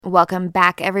Welcome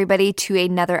back, everybody, to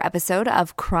another episode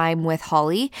of Crime with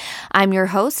Holly. I'm your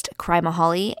host,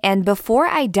 Crimeaholic, and before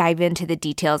I dive into the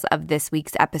details of this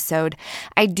week's episode,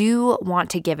 I do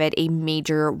want to give it a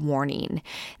major warning.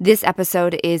 This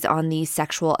episode is on the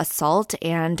sexual assault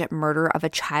and murder of a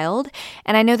child,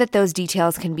 and I know that those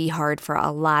details can be hard for a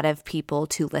lot of people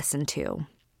to listen to.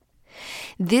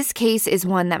 This case is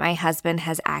one that my husband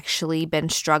has actually been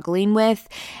struggling with,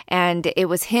 and it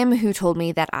was him who told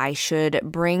me that I should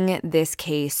bring this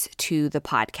case to the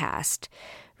podcast.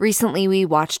 Recently, we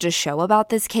watched a show about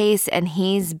this case, and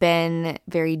he's been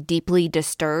very deeply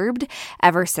disturbed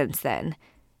ever since then.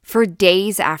 For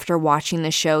days after watching the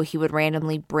show, he would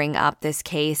randomly bring up this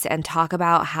case and talk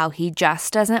about how he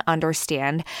just doesn't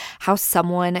understand how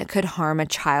someone could harm a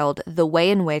child the way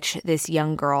in which this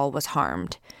young girl was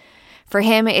harmed. For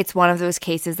him, it's one of those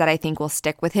cases that I think will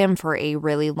stick with him for a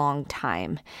really long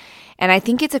time. And I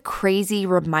think it's a crazy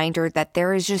reminder that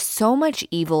there is just so much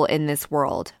evil in this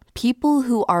world. People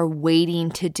who are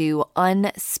waiting to do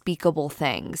unspeakable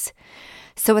things.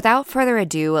 So without further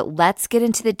ado, let's get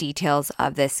into the details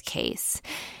of this case.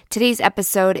 Today's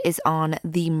episode is on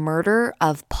the murder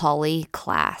of Polly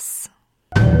Klaas.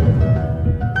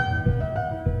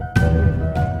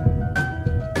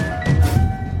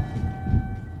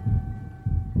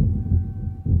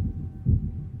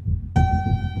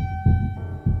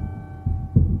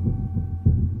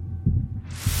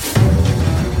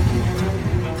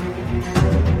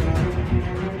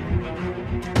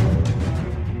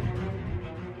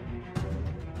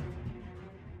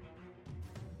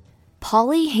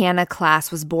 Polly Hannah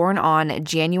Klaas was born on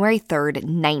January 3rd,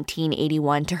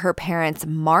 1981 to her parents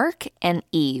Mark and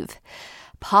Eve.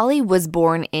 Polly was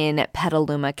born in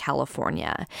Petaluma,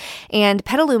 California, and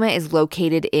Petaluma is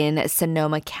located in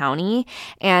Sonoma County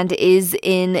and is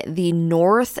in the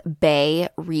North Bay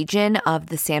region of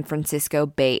the San Francisco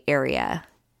Bay Area.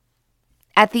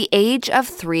 At the age of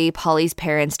 3, Polly's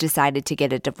parents decided to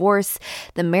get a divorce.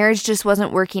 The marriage just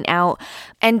wasn't working out.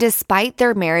 And despite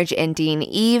their marriage ending,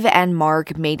 Eve and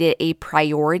Mark made it a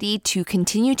priority to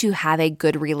continue to have a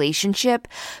good relationship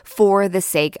for the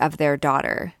sake of their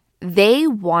daughter. They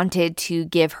wanted to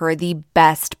give her the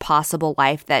best possible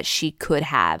life that she could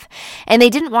have. And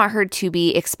they didn't want her to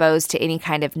be exposed to any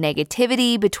kind of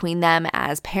negativity between them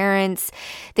as parents.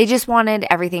 They just wanted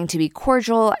everything to be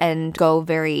cordial and go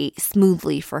very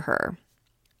smoothly for her.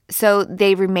 So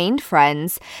they remained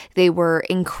friends. They were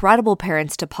incredible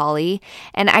parents to Polly,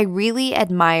 and I really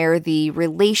admire the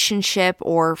relationship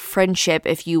or friendship,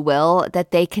 if you will,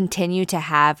 that they continue to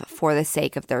have for the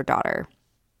sake of their daughter.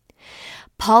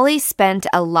 Polly spent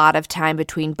a lot of time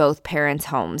between both parents'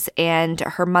 homes, and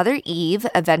her mother Eve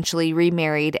eventually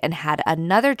remarried and had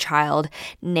another child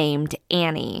named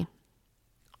Annie.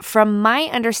 From my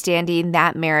understanding,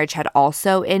 that marriage had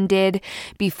also ended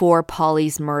before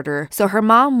Polly's murder, so her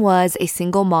mom was a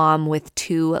single mom with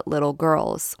 2 little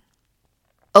girls.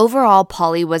 Overall,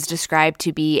 Polly was described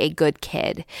to be a good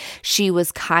kid. She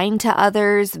was kind to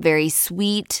others, very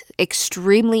sweet,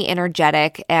 extremely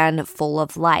energetic, and full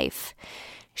of life.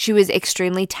 She was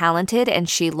extremely talented and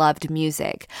she loved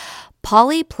music.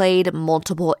 Polly played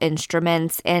multiple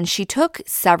instruments and she took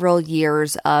several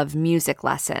years of music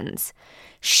lessons.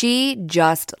 She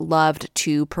just loved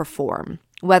to perform.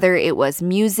 Whether it was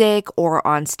music or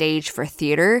on stage for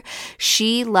theater,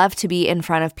 she loved to be in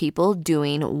front of people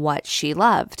doing what she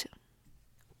loved.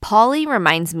 Polly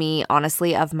reminds me,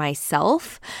 honestly, of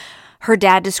myself. Her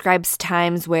dad describes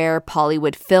times where Polly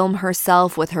would film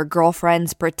herself with her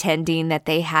girlfriends pretending that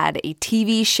they had a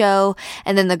TV show,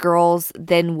 and then the girls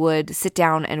then would sit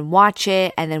down and watch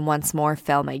it and then once more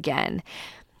film again.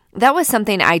 That was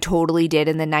something I totally did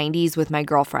in the 90s with my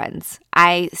girlfriends.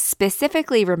 I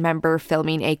specifically remember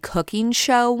filming a cooking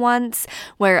show once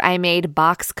where I made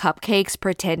box cupcakes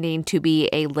pretending to be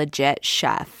a legit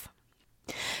chef.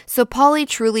 So Polly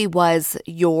truly was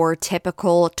your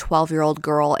typical 12-year-old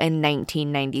girl in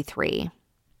 1993.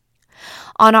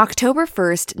 On October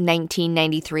 1st,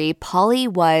 1993, Polly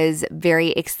was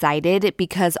very excited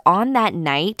because on that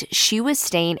night, she was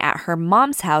staying at her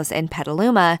mom's house in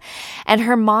Petaluma, and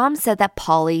her mom said that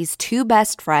Polly's 2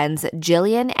 best friends,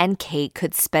 Jillian and Kate,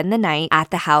 could spend the night at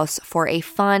the house for a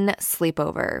fun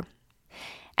sleepover.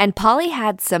 And Polly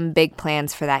had some big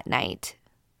plans for that night.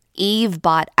 Eve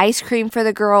bought ice cream for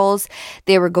the girls.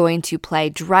 They were going to play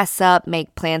dress up,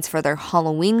 make plans for their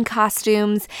Halloween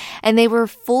costumes, and they were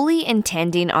fully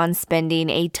intending on spending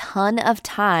a ton of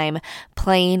time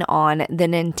playing on the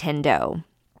Nintendo.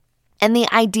 And the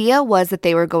idea was that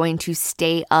they were going to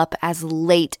stay up as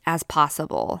late as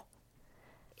possible.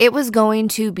 It was going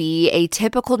to be a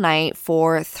typical night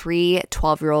for 3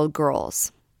 12-year-old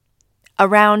girls.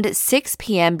 Around 6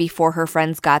 p.m. before her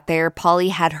friends got there, Polly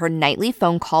had her nightly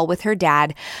phone call with her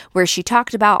dad where she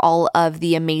talked about all of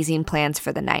the amazing plans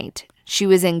for the night. She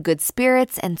was in good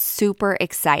spirits and super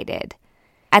excited.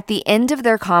 At the end of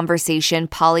their conversation,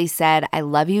 Polly said, "I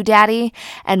love you, Daddy,"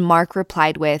 and Mark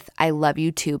replied with, "I love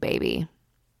you too, baby."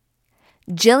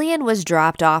 Jillian was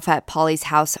dropped off at Polly's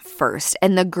house first,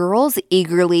 and the girls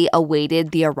eagerly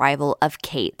awaited the arrival of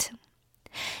Kate.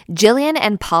 Jillian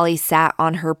and Polly sat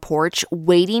on her porch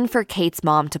waiting for Kate's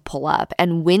mom to pull up,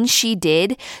 and when she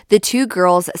did, the two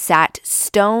girls sat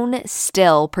stone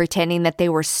still, pretending that they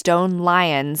were stone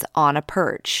lions on a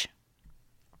perch.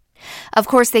 Of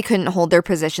course, they couldn't hold their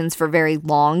positions for very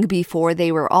long before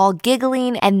they were all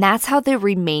giggling, and that's how the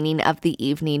remaining of the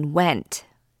evening went.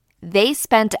 They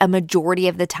spent a majority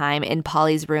of the time in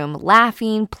Polly's room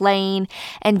laughing, playing,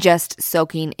 and just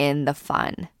soaking in the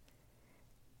fun.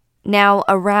 Now,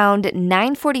 around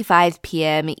 9:45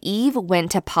 p.m., Eve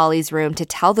went to Polly's room to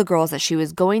tell the girls that she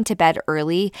was going to bed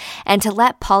early and to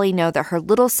let Polly know that her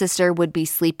little sister would be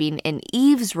sleeping in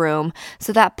Eve's room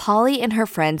so that Polly and her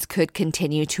friends could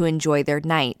continue to enjoy their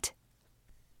night.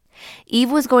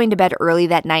 Eve was going to bed early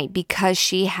that night because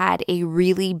she had a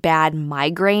really bad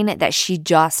migraine that she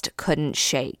just couldn't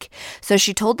shake. So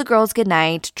she told the girls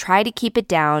goodnight, tried to keep it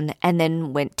down, and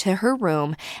then went to her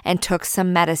room and took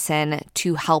some medicine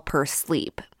to help her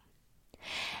sleep.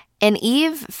 And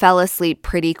Eve fell asleep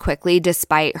pretty quickly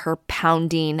despite her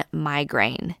pounding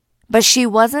migraine. But she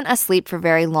wasn't asleep for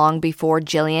very long before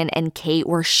Jillian and Kate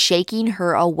were shaking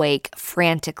her awake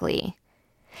frantically.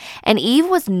 And Eve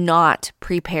was not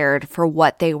prepared for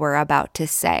what they were about to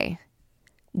say.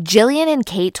 Jillian and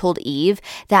Kate told Eve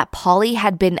that Polly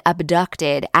had been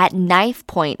abducted at knife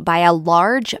point by a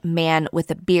large man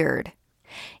with a beard.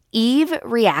 Eve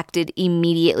reacted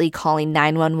immediately, calling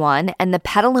 911, and the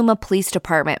Petaluma Police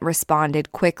Department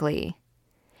responded quickly.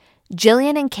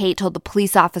 Jillian and Kate told the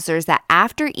police officers that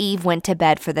after Eve went to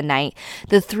bed for the night,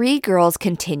 the three girls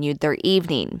continued their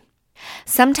evening.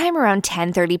 Sometime around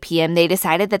 10:30 p.m., they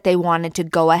decided that they wanted to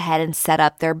go ahead and set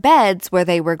up their beds where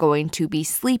they were going to be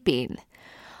sleeping.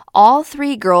 All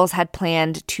three girls had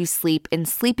planned to sleep in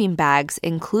sleeping bags,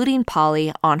 including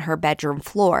Polly, on her bedroom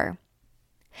floor.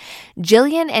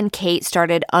 Jillian and Kate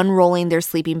started unrolling their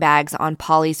sleeping bags on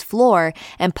Polly's floor,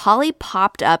 and Polly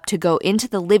popped up to go into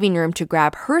the living room to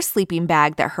grab her sleeping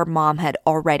bag that her mom had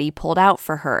already pulled out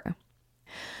for her.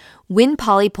 When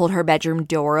Polly pulled her bedroom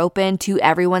door open, to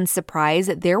everyone's surprise,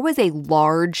 there was a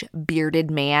large, bearded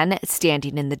man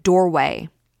standing in the doorway.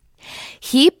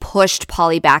 He pushed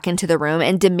Polly back into the room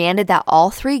and demanded that all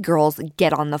three girls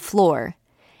get on the floor.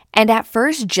 And at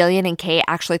first, Jillian and Kate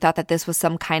actually thought that this was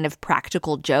some kind of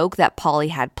practical joke that Polly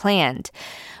had planned.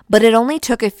 But it only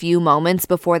took a few moments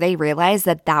before they realized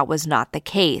that that was not the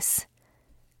case.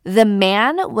 The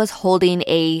man was holding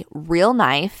a real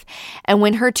knife, and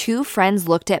when her two friends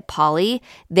looked at Polly,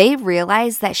 they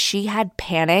realized that she had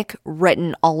panic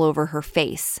written all over her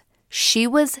face. She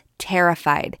was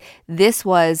terrified. This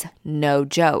was no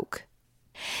joke.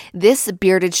 This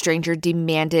bearded stranger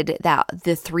demanded that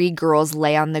the three girls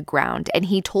lay on the ground, and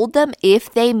he told them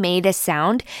if they made a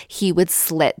sound, he would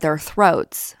slit their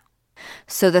throats.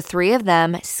 So the three of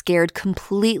them, scared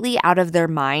completely out of their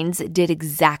minds, did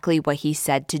exactly what he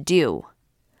said to do.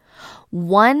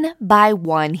 One by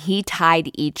one, he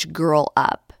tied each girl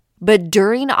up. But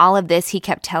during all of this, he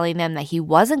kept telling them that he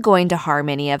wasn't going to harm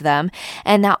any of them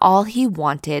and that all he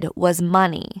wanted was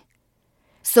money.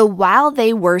 So while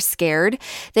they were scared,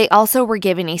 they also were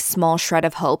given a small shred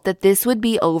of hope that this would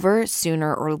be over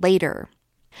sooner or later.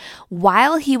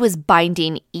 While he was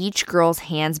binding each girl's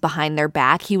hands behind their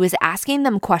back, he was asking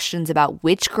them questions about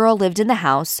which girl lived in the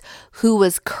house, who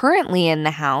was currently in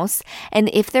the house, and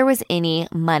if there was any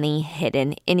money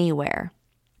hidden anywhere.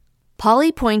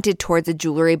 Polly pointed towards a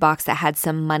jewelry box that had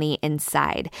some money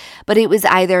inside, but it was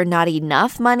either not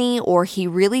enough money or he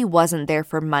really wasn't there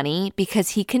for money because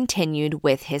he continued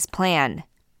with his plan.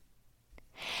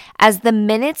 As the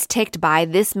minutes ticked by,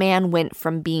 this man went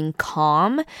from being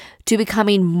calm to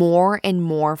becoming more and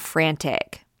more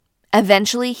frantic.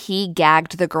 Eventually, he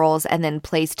gagged the girls and then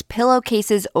placed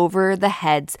pillowcases over the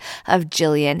heads of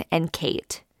Jillian and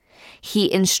Kate.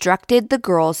 He instructed the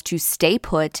girls to stay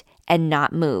put and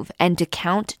not move, and to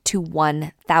count to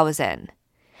 1,000.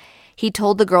 He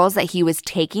told the girls that he was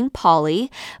taking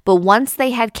Polly, but once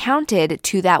they had counted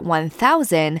to that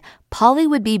 1,000, Polly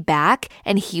would be back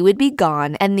and he would be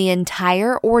gone, and the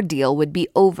entire ordeal would be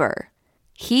over.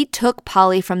 He took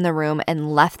Polly from the room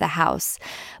and left the house,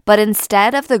 but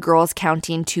instead of the girls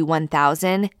counting to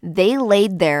 1,000, they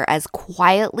laid there as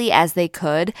quietly as they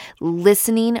could,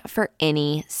 listening for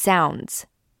any sounds.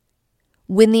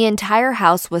 When the entire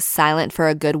house was silent for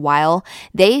a good while,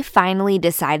 they finally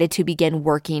decided to begin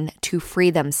working to free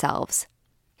themselves.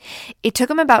 It took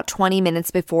them about 20 minutes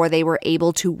before they were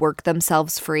able to work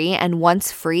themselves free, and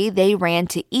once free, they ran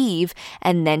to Eve,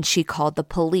 and then she called the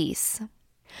police.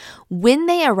 When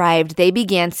they arrived, they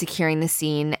began securing the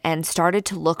scene and started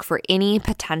to look for any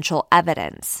potential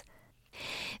evidence.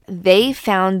 They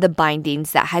found the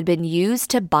bindings that had been used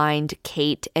to bind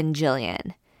Kate and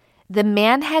Jillian. The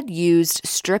man had used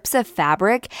strips of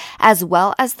fabric as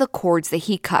well as the cords that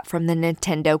he cut from the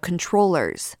Nintendo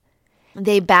controllers.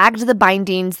 They bagged the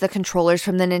bindings, the controllers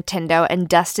from the Nintendo, and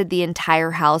dusted the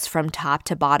entire house from top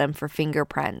to bottom for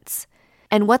fingerprints.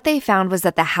 And what they found was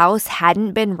that the house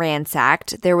hadn't been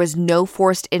ransacked. There was no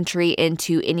forced entry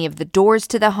into any of the doors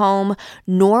to the home,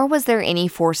 nor was there any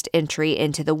forced entry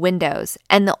into the windows.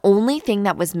 And the only thing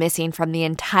that was missing from the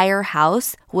entire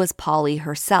house was Polly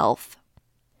herself.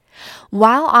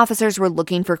 While officers were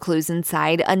looking for clues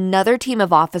inside, another team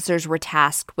of officers were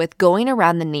tasked with going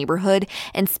around the neighborhood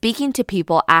and speaking to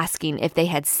people asking if they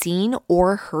had seen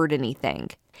or heard anything.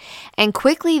 And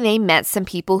quickly they met some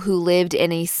people who lived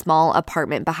in a small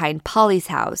apartment behind Polly's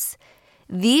house.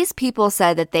 These people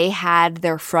said that they had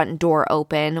their front door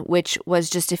open, which was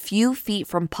just a few feet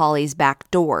from Polly's back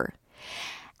door.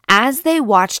 As they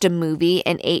watched a movie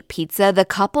and ate pizza, the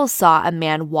couple saw a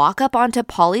man walk up onto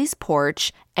Polly's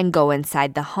porch and go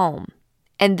inside the home.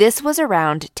 And this was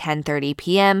around 10:30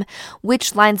 p.m.,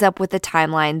 which lines up with the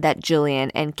timeline that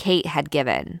Jillian and Kate had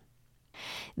given.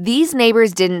 These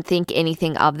neighbors didn't think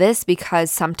anything of this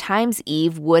because sometimes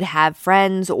Eve would have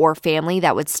friends or family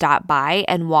that would stop by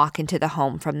and walk into the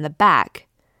home from the back.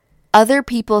 Other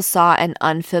people saw an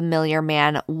unfamiliar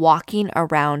man walking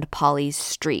around Polly's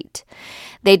street.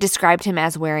 They described him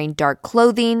as wearing dark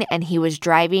clothing, and he was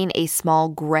driving a small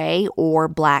gray or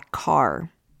black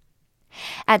car.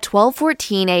 At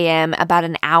 12:14 a.m., about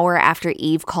an hour after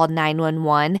Eve called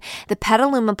 911, the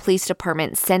Petaluma Police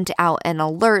Department sent out an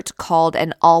alert called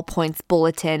an All Points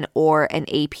Bulletin, or an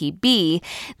APB,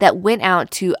 that went out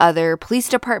to other police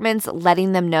departments,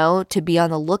 letting them know to be on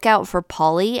the lookout for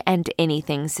Polly and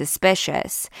anything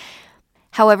suspicious.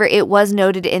 However, it was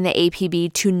noted in the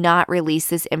APB to not release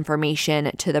this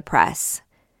information to the press.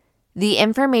 The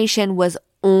information was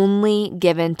only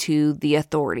given to the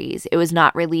authorities. It was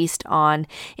not released on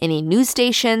any news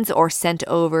stations or sent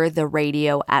over the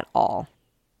radio at all.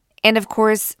 And of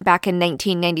course, back in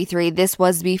 1993, this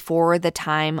was before the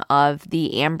time of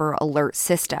the Amber Alert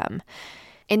system.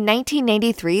 In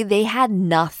 1993, they had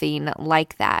nothing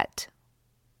like that.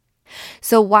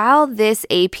 So while this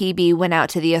APB went out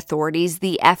to the authorities,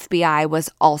 the FBI was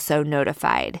also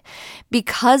notified.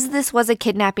 Because this was a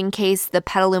kidnapping case, the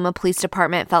Petaluma Police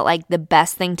Department felt like the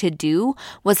best thing to do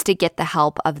was to get the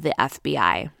help of the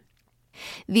FBI.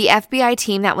 The FBI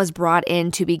team that was brought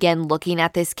in to begin looking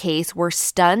at this case were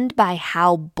stunned by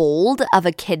how bold of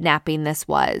a kidnapping this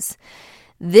was.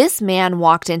 This man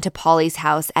walked into Polly's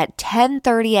house at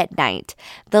 10:30 at night.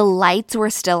 The lights were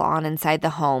still on inside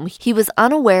the home. He was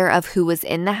unaware of who was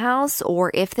in the house or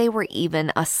if they were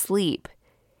even asleep.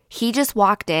 He just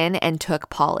walked in and took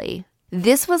Polly.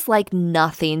 This was like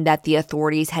nothing that the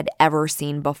authorities had ever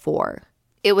seen before.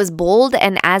 It was bold,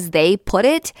 and as they put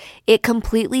it, it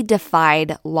completely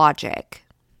defied logic.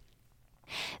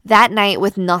 That night,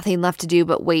 with nothing left to do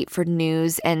but wait for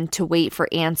news and to wait for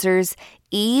answers,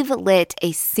 Eve lit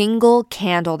a single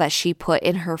candle that she put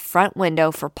in her front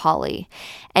window for Polly,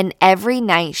 and every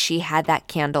night she had that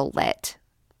candle lit.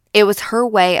 It was her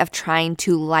way of trying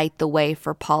to light the way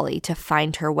for Polly to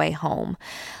find her way home,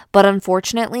 but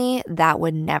unfortunately, that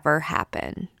would never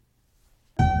happen.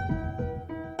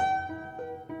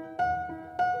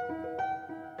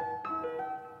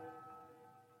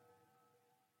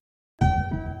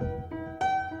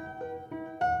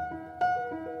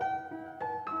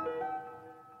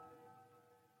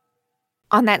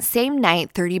 On that same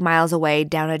night, 30 miles away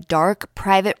down a dark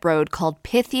private road called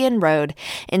Pythian Road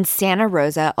in Santa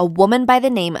Rosa, a woman by the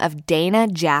name of Dana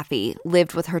Jaffe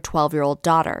lived with her 12-year-old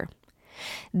daughter.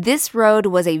 This road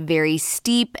was a very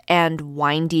steep and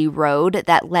windy road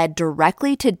that led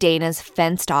directly to Dana's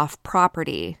fenced-off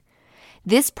property.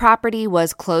 This property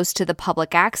was close to the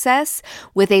public access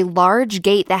with a large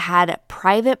gate that had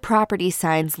private property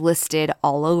signs listed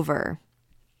all over.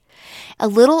 A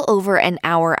little over an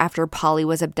hour after Polly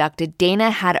was abducted,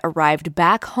 Dana had arrived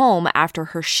back home after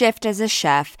her shift as a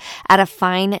chef at a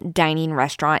fine dining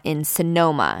restaurant in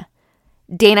Sonoma.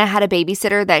 Dana had a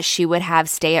babysitter that she would have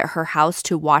stay at her house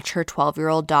to watch her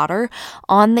 12-year-old daughter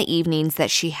on the evenings that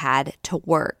she had to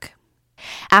work.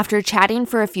 After chatting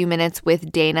for a few minutes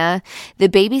with Dana, the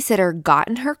babysitter got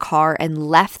in her car and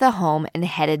left the home and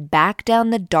headed back down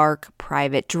the dark,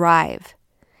 private drive.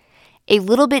 A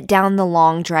little bit down the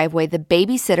long driveway, the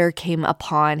babysitter came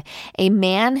upon a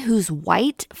man whose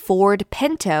white Ford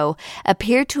Pinto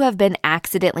appeared to have been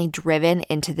accidentally driven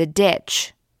into the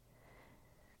ditch.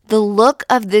 The look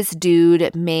of this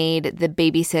dude made the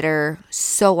babysitter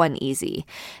so uneasy.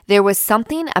 There was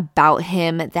something about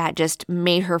him that just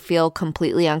made her feel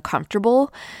completely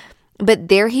uncomfortable. But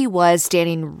there he was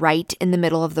standing right in the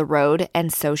middle of the road,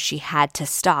 and so she had to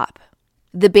stop.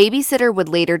 The babysitter would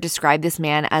later describe this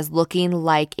man as looking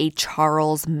like a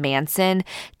Charles Manson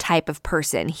type of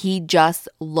person. He just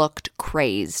looked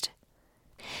crazed.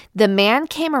 The man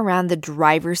came around the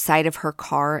driver's side of her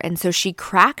car, and so she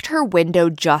cracked her window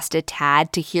just a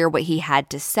tad to hear what he had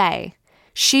to say.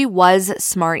 She was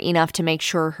smart enough to make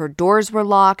sure her doors were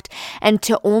locked and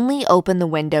to only open the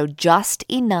window just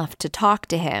enough to talk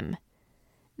to him.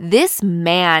 This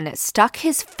man stuck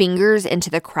his fingers into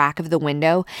the crack of the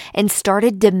window and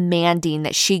started demanding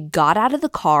that she got out of the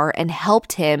car and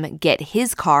helped him get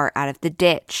his car out of the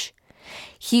ditch.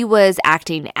 He was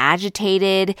acting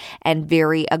agitated and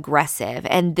very aggressive,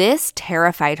 and this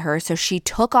terrified her, so she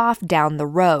took off down the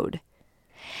road.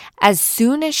 As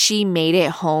soon as she made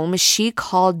it home, she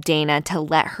called Dana to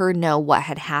let her know what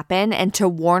had happened and to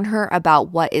warn her about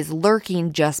what is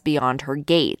lurking just beyond her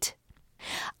gate.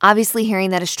 Obviously, hearing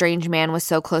that a strange man was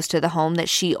so close to the home that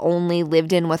she only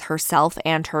lived in with herself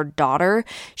and her daughter,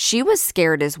 she was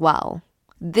scared as well.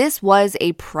 This was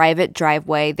a private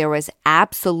driveway. There was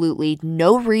absolutely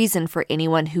no reason for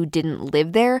anyone who didn't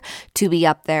live there to be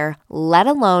up there, let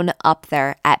alone up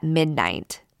there at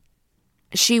midnight.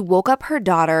 She woke up her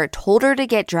daughter, told her to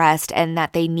get dressed, and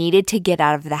that they needed to get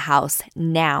out of the house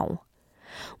now.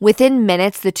 Within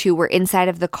minutes, the two were inside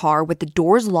of the car with the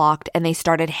doors locked, and they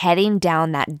started heading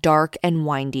down that dark and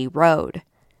windy road.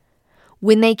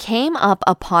 When they came up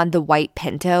upon the white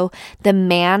Pinto, the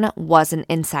man wasn't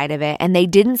inside of it, and they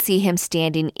didn't see him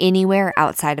standing anywhere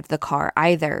outside of the car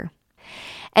either.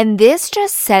 And this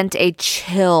just sent a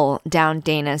chill down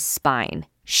Dana's spine.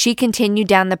 She continued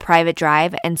down the private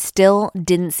drive and still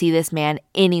didn't see this man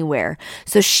anywhere,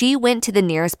 so she went to the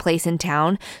nearest place in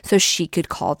town so she could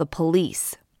call the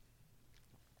police.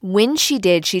 When she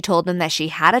did, she told them that she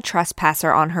had a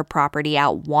trespasser on her property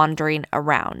out wandering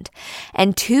around,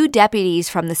 and 2 deputies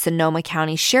from the Sonoma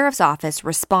County Sheriff's Office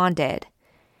responded.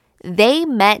 They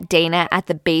met Dana at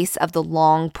the base of the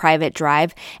long private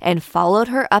drive and followed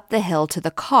her up the hill to the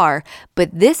car, but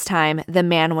this time the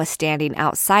man was standing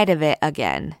outside of it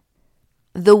again.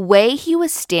 The way he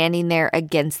was standing there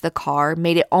against the car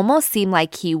made it almost seem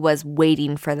like he was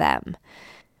waiting for them.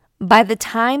 By the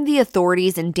time the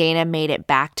authorities and Dana made it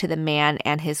back to the man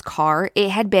and his car, it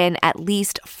had been at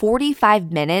least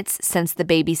 45 minutes since the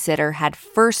babysitter had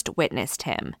first witnessed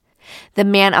him. The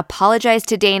man apologized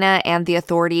to Dana and the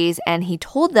authorities, and he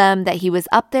told them that he was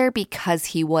up there because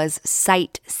he was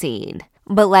sightseeing.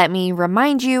 But let me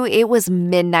remind you, it was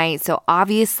midnight, so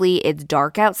obviously it's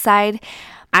dark outside.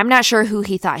 I'm not sure who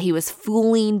he thought he was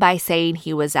fooling by saying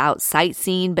he was out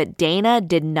sightseeing, but Dana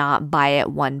did not buy it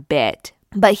one bit.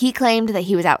 But he claimed that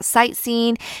he was out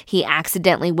sightseeing, he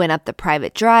accidentally went up the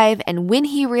private drive, and when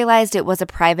he realized it was a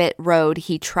private road,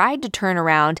 he tried to turn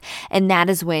around, and that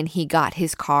is when he got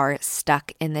his car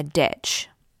stuck in the ditch.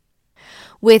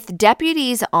 With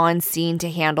deputies on scene to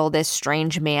handle this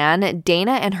strange man,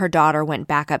 Dana and her daughter went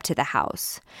back up to the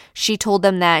house. She told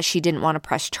them that she didn't want to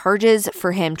press charges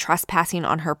for him trespassing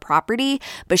on her property,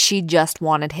 but she just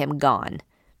wanted him gone.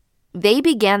 They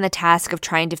began the task of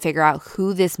trying to figure out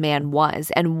who this man was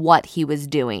and what he was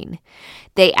doing.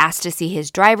 They asked to see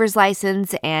his driver's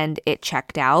license, and it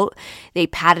checked out. They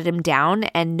patted him down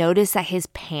and noticed that his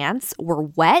pants were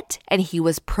wet and he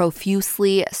was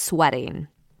profusely sweating,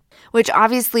 which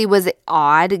obviously was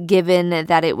odd given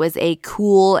that it was a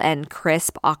cool and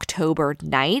crisp October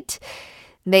night.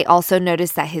 They also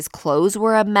noticed that his clothes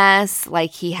were a mess, like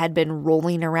he had been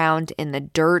rolling around in the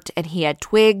dirt, and he had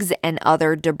twigs and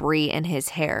other debris in his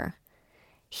hair.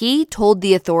 He told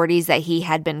the authorities that he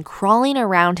had been crawling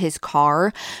around his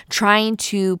car, trying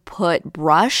to put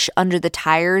brush under the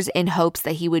tires in hopes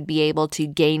that he would be able to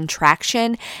gain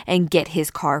traction and get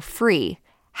his car free.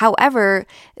 However,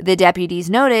 the deputies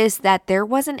noticed that there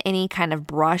wasn't any kind of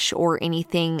brush or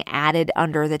anything added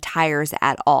under the tires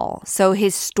at all. So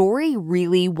his story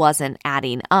really wasn't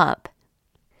adding up.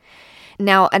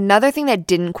 Now, another thing that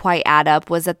didn't quite add up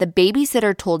was that the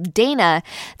babysitter told Dana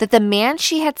that the man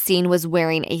she had seen was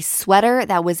wearing a sweater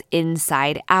that was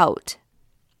inside out.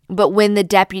 But when the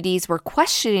deputies were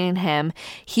questioning him,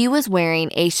 he was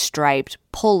wearing a striped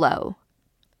polo.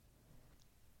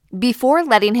 Before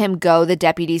letting him go, the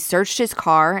deputies searched his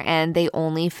car and they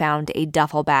only found a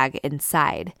duffel bag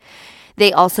inside.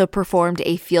 They also performed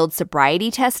a field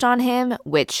sobriety test on him,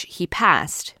 which he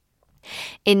passed.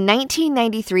 In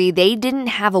 1993, they didn't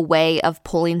have a way of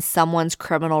pulling someone's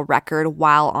criminal record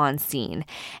while on scene,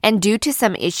 and due to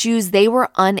some issues, they were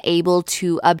unable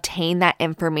to obtain that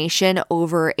information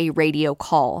over a radio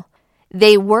call.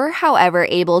 They were, however,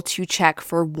 able to check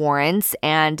for warrants,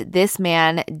 and this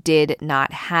man did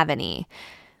not have any.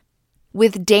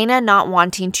 With Dana not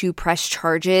wanting to press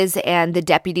charges and the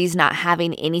deputies not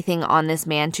having anything on this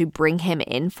man to bring him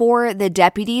in for, the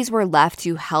deputies were left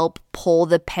to help pull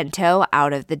the Pinto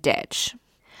out of the ditch.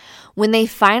 When they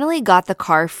finally got the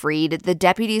car freed, the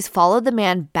deputies followed the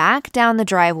man back down the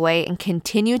driveway and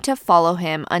continued to follow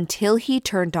him until he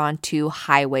turned onto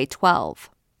Highway 12.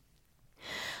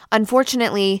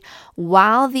 Unfortunately,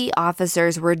 while the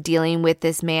officers were dealing with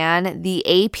this man, the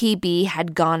APB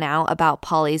had gone out about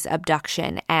Polly's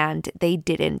abduction and they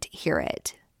didn't hear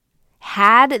it.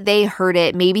 Had they heard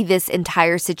it, maybe this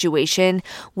entire situation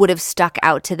would have stuck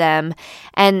out to them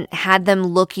and had them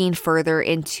looking further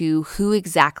into who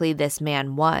exactly this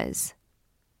man was.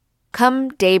 Come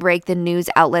daybreak, the news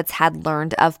outlets had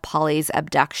learned of Polly's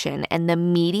abduction and the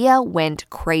media went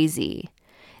crazy.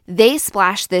 They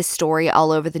splashed this story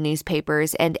all over the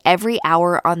newspapers, and every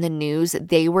hour on the news,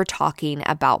 they were talking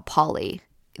about Polly.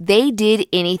 They did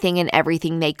anything and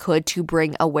everything they could to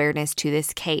bring awareness to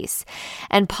this case,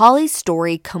 and Polly's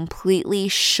story completely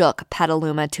shook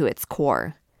Petaluma to its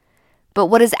core. But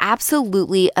what is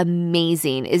absolutely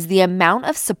amazing is the amount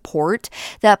of support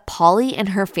that Polly and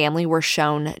her family were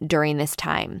shown during this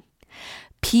time.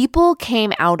 People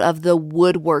came out of the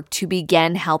woodwork to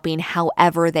begin helping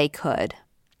however they could.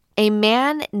 A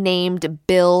man named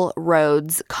Bill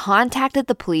Rhodes contacted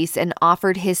the police and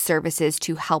offered his services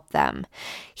to help them.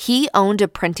 He owned a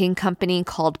printing company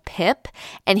called Pip,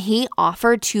 and he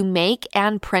offered to make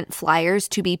and print flyers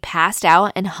to be passed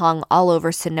out and hung all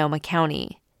over Sonoma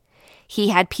County. He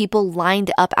had people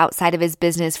lined up outside of his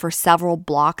business for several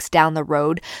blocks down the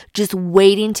road, just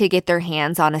waiting to get their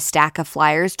hands on a stack of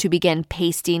flyers to begin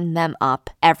pasting them up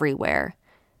everywhere.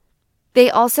 They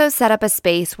also set up a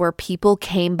space where people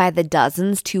came by the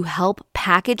dozens to help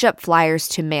package up flyers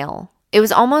to mail. It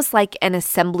was almost like an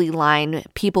assembly line.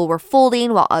 People were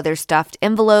folding while others stuffed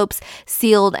envelopes,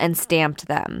 sealed, and stamped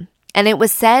them. And it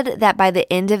was said that by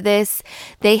the end of this,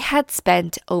 they had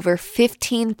spent over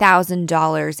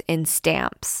 $15,000 in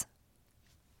stamps.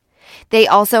 They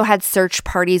also had search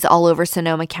parties all over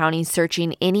Sonoma County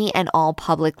searching any and all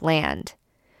public land.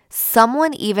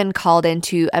 Someone even called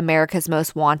into America's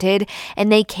Most Wanted,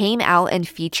 and they came out and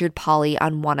featured Polly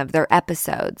on one of their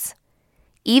episodes.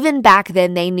 Even back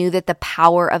then, they knew that the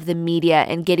power of the media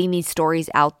and getting these stories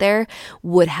out there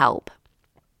would help.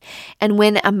 And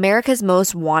when America's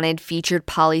Most Wanted featured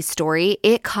Polly's story,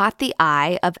 it caught the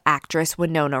eye of actress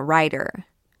Winona Ryder.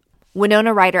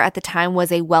 Winona Ryder at the time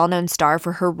was a well-known star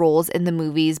for her roles in the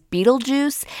movies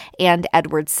Beetlejuice and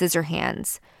Edward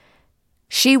Scissorhands.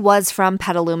 She was from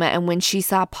Petaluma, and when she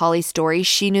saw Polly's story,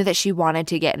 she knew that she wanted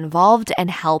to get involved and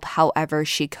help however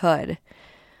she could.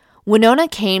 Winona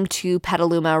came to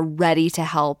Petaluma ready to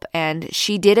help, and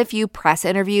she did a few press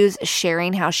interviews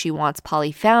sharing how she wants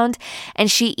Polly found, and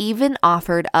she even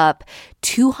offered up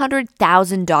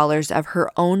 $200,000 of her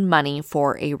own money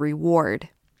for a reward.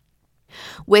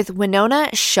 With Winona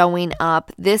showing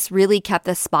up, this really kept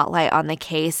the spotlight on the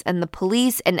case, and the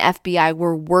police and FBI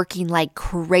were working like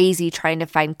crazy trying to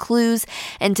find clues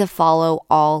and to follow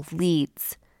all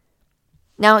leads.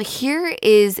 Now, here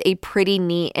is a pretty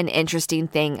neat and interesting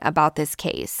thing about this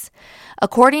case.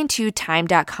 According to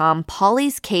Time.com,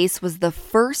 Polly's case was the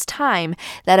first time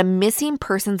that a missing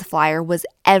persons flyer was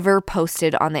ever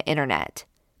posted on the internet.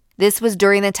 This was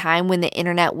during the time when the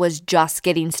internet was just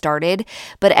getting started,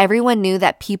 but everyone knew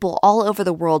that people all over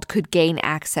the world could gain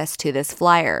access to this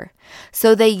flyer.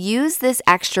 So they used this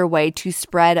extra way to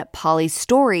spread Polly's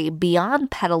story beyond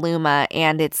Petaluma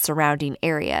and its surrounding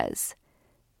areas.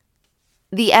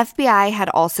 The FBI had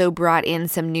also brought in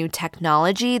some new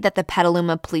technology that the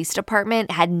Petaluma Police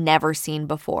Department had never seen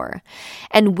before.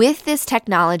 And with this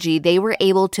technology, they were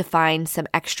able to find some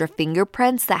extra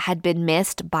fingerprints that had been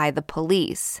missed by the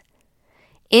police.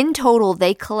 In total,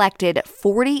 they collected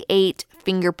 48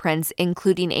 fingerprints,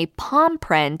 including a palm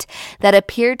print that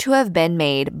appeared to have been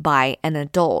made by an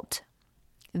adult.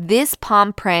 This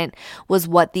palm print was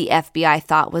what the FBI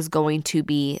thought was going to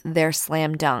be their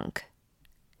slam dunk.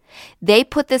 They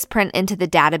put this print into the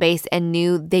database and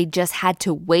knew they just had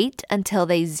to wait until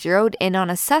they zeroed in on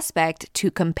a suspect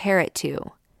to compare it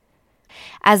to.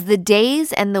 As the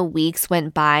days and the weeks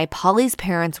went by, Polly's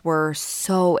parents were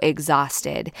so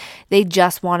exhausted. They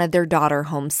just wanted their daughter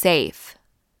home safe.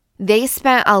 They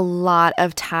spent a lot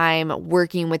of time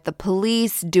working with the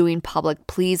police, doing public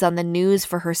pleas on the news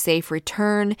for her safe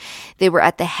return. They were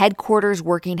at the headquarters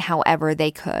working however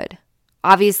they could.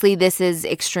 Obviously, this is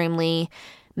extremely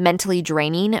mentally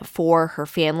draining for her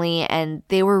family, and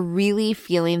they were really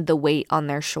feeling the weight on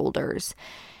their shoulders.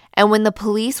 And when the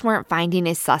police weren't finding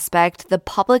a suspect, the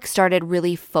public started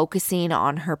really focusing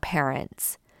on her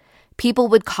parents. People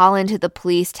would call into the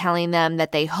police telling them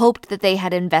that they hoped that they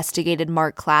had investigated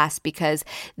Mark Klaas because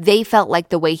they felt like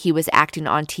the way he was acting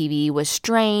on TV was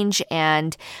strange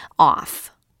and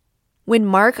off. When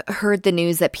Mark heard the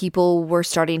news that people were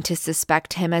starting to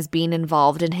suspect him as being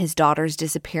involved in his daughter's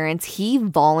disappearance, he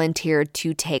volunteered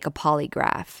to take a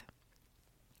polygraph.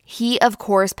 He, of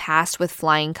course, passed with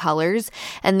flying colors,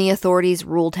 and the authorities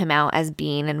ruled him out as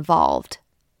being involved.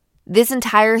 This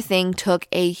entire thing took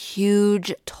a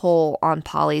huge toll on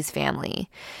Polly's family.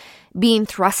 Being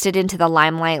thrusted into the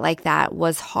limelight like that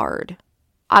was hard.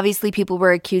 Obviously, people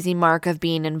were accusing Mark of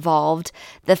being involved.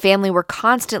 The family were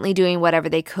constantly doing whatever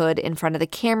they could in front of the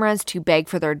cameras to beg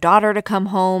for their daughter to come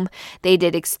home. They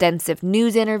did extensive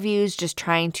news interviews, just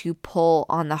trying to pull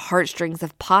on the heartstrings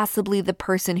of possibly the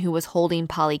person who was holding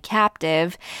Polly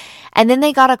captive. And then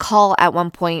they got a call at one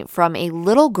point from a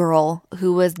little girl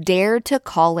who was dared to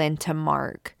call in to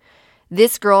Mark.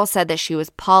 This girl said that she was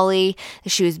Polly, that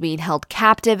she was being held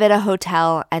captive at a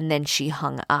hotel, and then she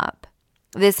hung up.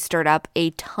 This stirred up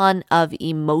a ton of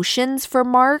emotions for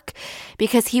Mark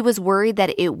because he was worried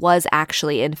that it was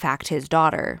actually, in fact, his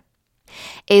daughter.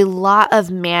 A lot of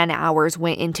man-hours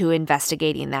went into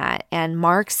investigating that, and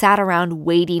Mark sat around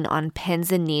waiting on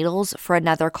pins and needles for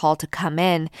another call to come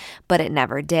in, but it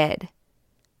never did.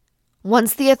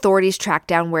 Once the authorities tracked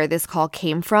down where this call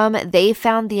came from, they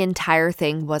found the entire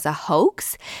thing was a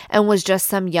hoax and was just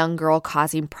some young girl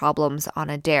causing problems on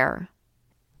a dare.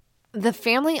 The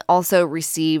family also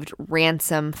received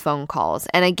ransom phone calls,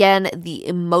 and again, the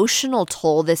emotional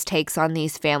toll this takes on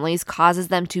these families causes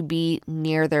them to be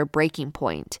near their breaking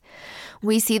point.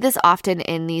 We see this often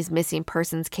in these missing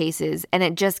persons cases, and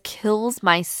it just kills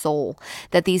my soul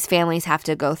that these families have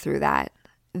to go through that.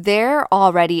 They're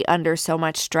already under so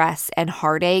much stress and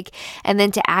heartache, and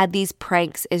then to add these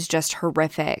pranks is just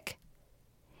horrific.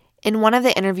 In one of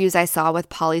the interviews I saw with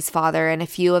Polly's father and a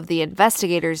few of the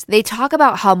investigators, they talk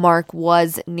about how Mark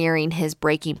was nearing his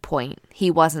breaking point.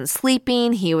 He wasn't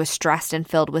sleeping, he was stressed and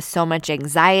filled with so much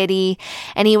anxiety,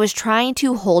 and he was trying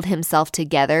to hold himself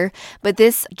together, but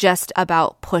this just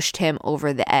about pushed him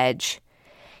over the edge.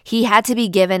 He had to be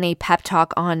given a pep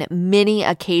talk on many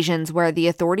occasions where the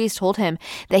authorities told him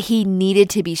that he needed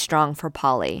to be strong for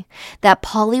Polly, that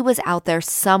Polly was out there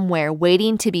somewhere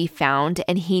waiting to be found,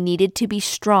 and he needed to be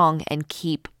strong and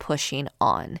keep pushing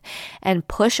on. And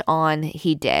push on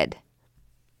he did.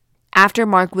 After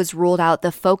Mark was ruled out,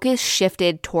 the focus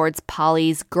shifted towards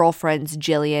Polly's girlfriends,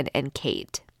 Jillian and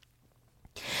Kate.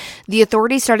 The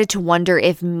authorities started to wonder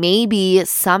if maybe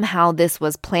somehow this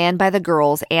was planned by the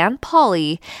girls and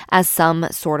Polly as some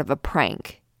sort of a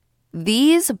prank.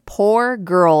 These poor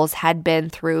girls had been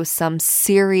through some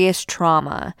serious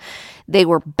trauma. They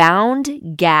were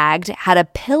bound, gagged, had a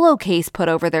pillowcase put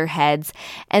over their heads,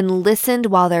 and listened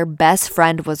while their best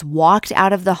friend was walked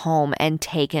out of the home and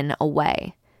taken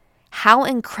away. How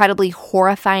incredibly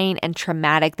horrifying and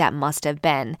traumatic that must have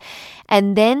been.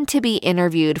 And then to be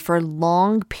interviewed for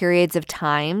long periods of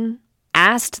time,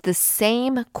 asked the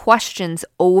same questions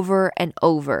over and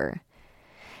over.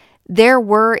 There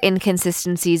were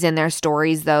inconsistencies in their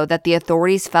stories, though, that the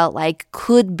authorities felt like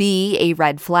could be a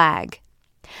red flag.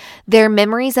 Their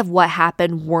memories of what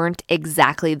happened weren't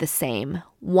exactly the same.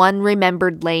 One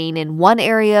remembered laying in one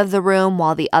area of the room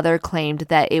while the other claimed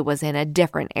that it was in a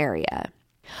different area.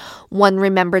 One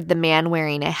remembered the man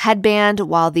wearing a headband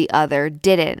while the other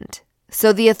didn't.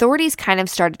 So the authorities kind of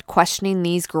started questioning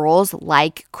these girls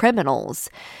like criminals.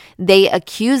 They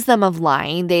accused them of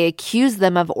lying. They accused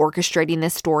them of orchestrating the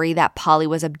story that Polly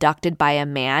was abducted by a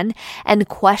man, and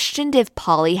questioned if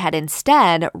Polly had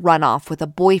instead run off with a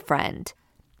boyfriend.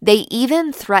 They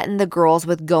even threatened the girls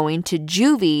with going to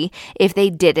juvie if they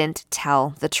didn't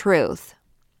tell the truth.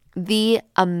 The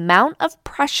amount of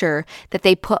pressure that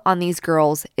they put on these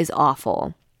girls is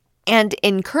awful. And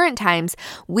in current times,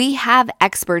 we have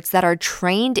experts that are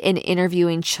trained in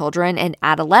interviewing children and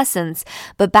adolescents,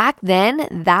 but back then,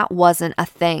 that wasn't a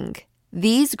thing.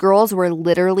 These girls were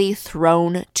literally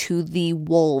thrown to the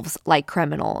wolves like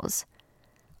criminals.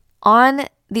 On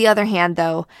the other hand,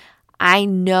 though, I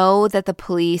know that the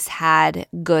police had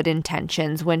good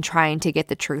intentions when trying to get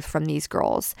the truth from these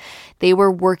girls. They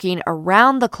were working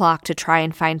around the clock to try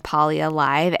and find Polly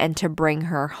alive and to bring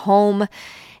her home.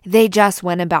 They just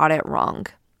went about it wrong.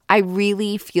 I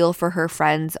really feel for her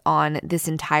friends on this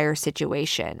entire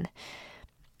situation.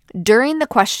 During the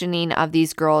questioning of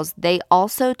these girls, they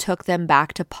also took them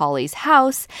back to Polly's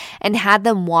house and had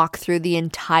them walk through the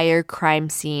entire crime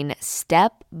scene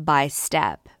step by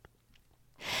step.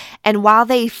 And while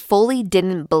they fully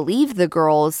didn't believe the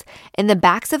girls, in the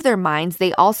backs of their minds,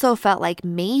 they also felt like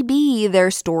maybe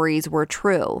their stories were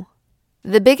true.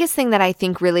 The biggest thing that I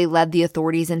think really led the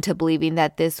authorities into believing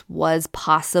that this was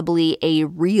possibly a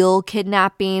real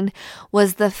kidnapping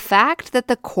was the fact that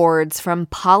the cords from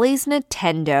Polly's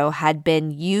Nintendo had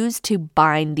been used to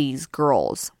bind these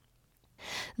girls.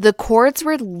 The cords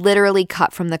were literally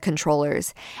cut from the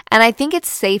controllers, and I think it's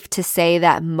safe to say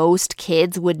that most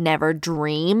kids would never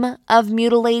dream of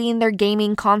mutilating their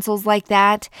gaming consoles like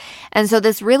that, and so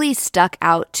this really stuck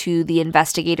out to the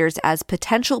investigators as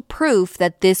potential proof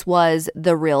that this was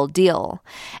the real deal,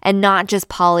 and not just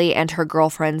Polly and her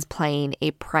girlfriends playing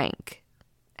a prank.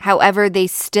 However, they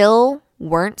still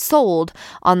weren't sold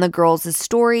on the girls'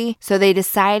 story, so they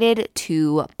decided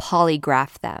to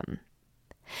polygraph them.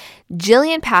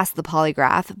 Jillian passed the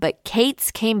polygraph, but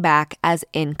Kate's came back as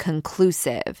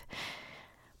inconclusive.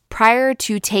 Prior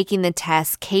to taking the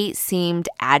test, Kate seemed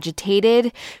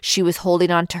agitated. She was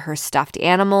holding on to her stuffed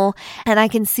animal, and I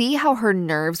can see how her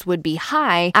nerves would be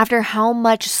high after how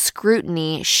much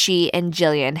scrutiny she and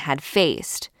Jillian had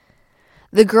faced.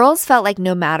 The girls felt like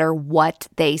no matter what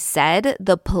they said,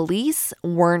 the police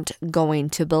weren't going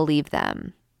to believe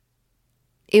them.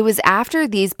 It was after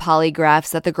these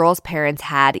polygraphs that the girls' parents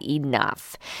had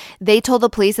enough. They told the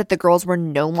police that the girls were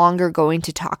no longer going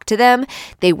to talk to them,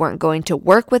 they weren't going to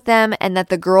work with them, and that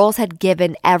the girls had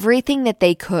given everything that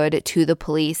they could to the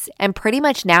police. And pretty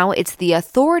much now it's the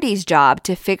authorities' job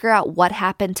to figure out what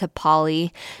happened to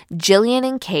Polly. Jillian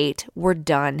and Kate were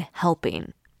done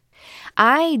helping.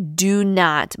 I do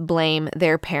not blame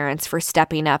their parents for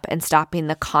stepping up and stopping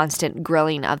the constant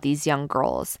grilling of these young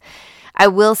girls. I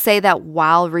will say that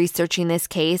while researching this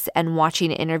case and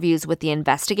watching interviews with the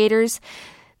investigators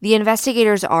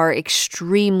are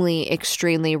extremely,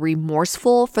 extremely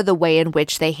remorseful for the way in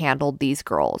which they handled these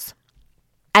girls.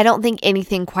 I don't think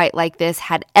anything quite like this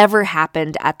had ever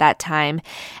happened at that time,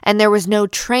 and there was no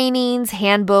trainings,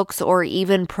 handbooks, or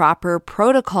even proper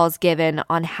protocols given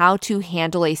on how to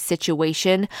handle a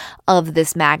situation of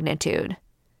this magnitude.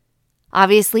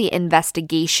 Obviously,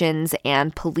 investigations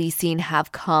and policing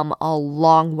have come a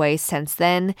long way since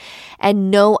then, and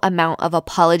no amount of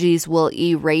apologies will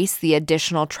erase the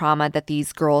additional trauma that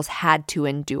these girls had to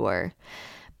endure.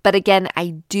 But again,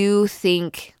 I do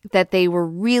think that they were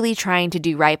really trying to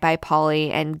do right by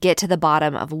Polly and get to the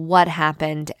bottom of what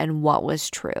happened and what was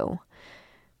true.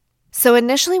 So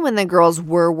initially when the girls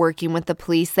were working with the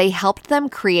police, they helped them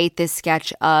create this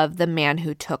sketch of the man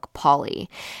who took Polly.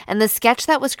 And the sketch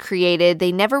that was created,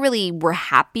 they never really were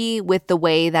happy with the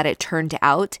way that it turned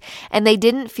out, and they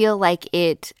didn't feel like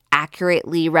it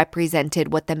accurately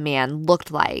represented what the man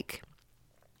looked like.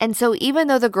 And so even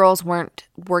though the girls weren't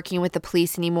working with the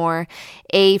police anymore,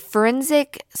 a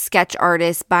forensic sketch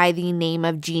artist by the name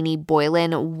of Jeannie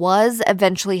Boylan was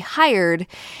eventually hired.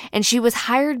 And she was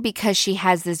hired because she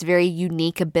has this very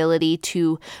unique ability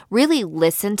to really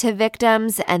listen to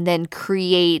victims and then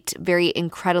create very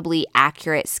incredibly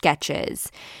accurate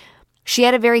sketches. She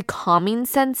had a very calming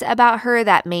sense about her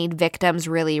that made victims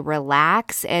really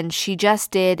relax, and she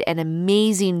just did an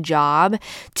amazing job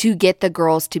to get the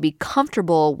girls to be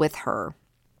comfortable with her.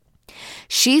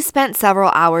 She spent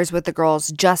several hours with the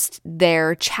girls just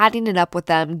there, chatting it up with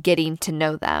them, getting to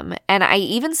know them. And I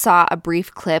even saw a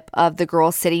brief clip of the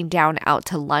girls sitting down out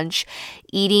to lunch,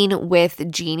 eating with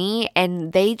Jeannie,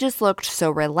 and they just looked so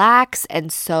relaxed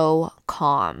and so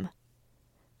calm.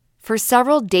 For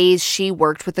several days, she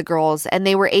worked with the girls, and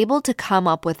they were able to come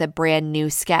up with a brand new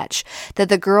sketch that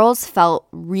the girls felt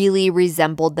really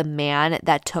resembled the man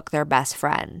that took their best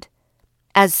friend.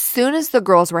 As soon as the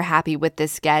girls were happy with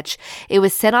this sketch, it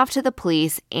was sent off to the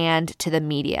police and to the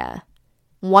media.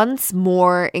 Once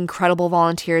more, incredible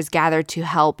volunteers gathered to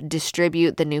help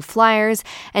distribute the new flyers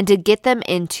and to get them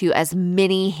into as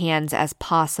many hands as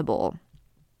possible.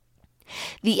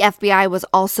 The FBI was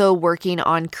also working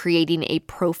on creating a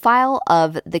profile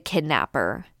of the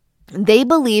kidnapper. They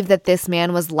believed that this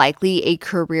man was likely a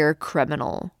career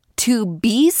criminal. To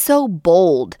be so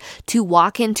bold to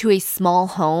walk into a small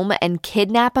home and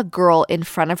kidnap a girl in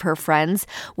front of her friends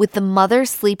with the mother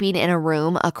sleeping in a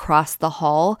room across the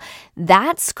hall,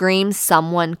 that screams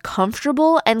someone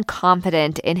comfortable and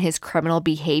confident in his criminal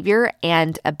behavior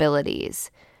and abilities.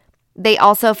 They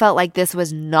also felt like this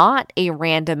was not a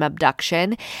random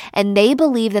abduction, and they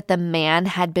believed that the man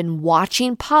had been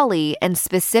watching Polly and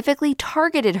specifically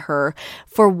targeted her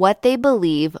for what they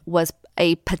believe was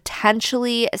a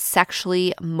potentially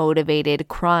sexually motivated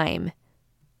crime.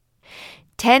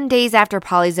 10 days after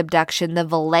Polly's abduction, the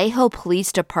Vallejo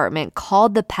Police Department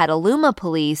called the Petaluma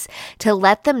police to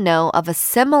let them know of a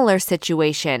similar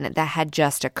situation that had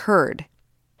just occurred.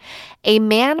 A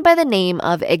man by the name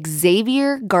of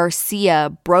Xavier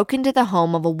Garcia broke into the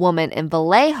home of a woman in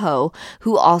Vallejo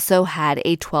who also had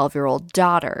a 12-year-old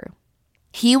daughter.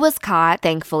 He was caught,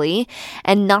 thankfully,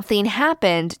 and nothing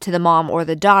happened to the mom or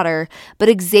the daughter,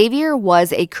 but Xavier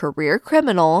was a career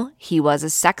criminal, he was a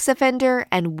sex offender,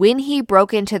 and when he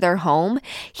broke into their home,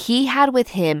 he had with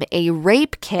him a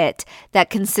rape kit that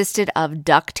consisted of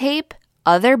duct tape,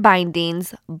 other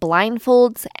bindings,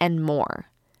 blindfolds, and more.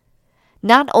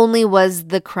 Not only was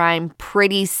the crime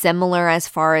pretty similar as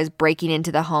far as breaking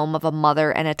into the home of a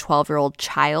mother and a 12-year-old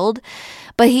child,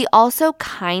 but he also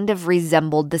kind of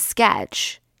resembled the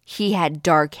sketch. He had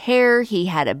dark hair, he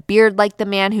had a beard like the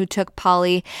man who took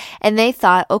Polly, and they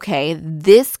thought, okay,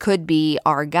 this could be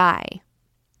our guy.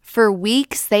 For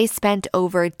weeks, they spent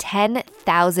over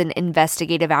 10,000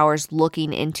 investigative hours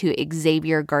looking into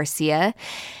Xavier Garcia,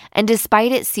 and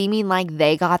despite it seeming like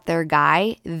they got their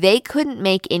guy, they couldn't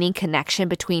make any connection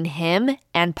between him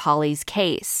and Polly's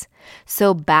case.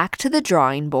 So back to the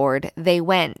drawing board they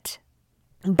went.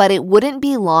 But it wouldn't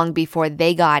be long before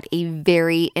they got a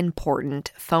very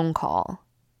important phone call.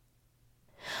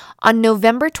 On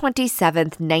November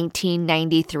 27th,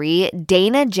 1993,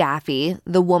 Dana Jaffe,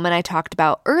 the woman I talked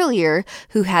about earlier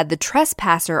who had the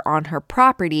trespasser on her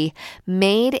property,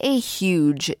 made a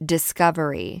huge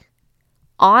discovery.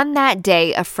 On that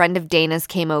day, a friend of Dana's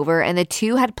came over and the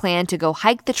two had planned to go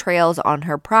hike the trails on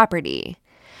her property.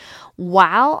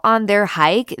 While on their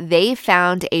hike, they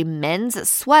found a men's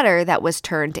sweater that was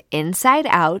turned inside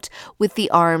out with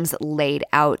the arms laid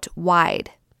out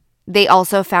wide. They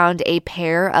also found a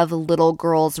pair of little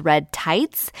girls' red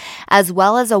tights, as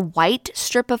well as a white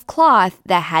strip of cloth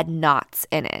that had knots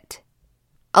in it.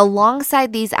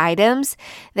 Alongside these items,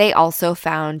 they also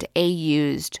found a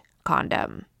used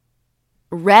condom.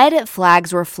 Red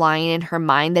flags were flying in her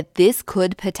mind that this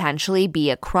could potentially be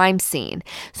a crime scene,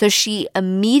 so she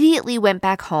immediately went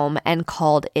back home and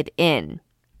called it in.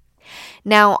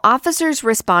 Now, officers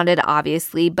responded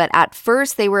obviously, but at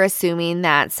first they were assuming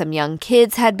that some young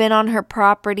kids had been on her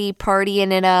property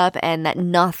partying it up and that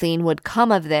nothing would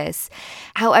come of this.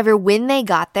 However, when they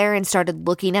got there and started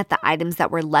looking at the items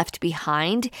that were left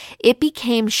behind, it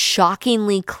became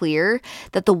shockingly clear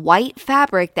that the white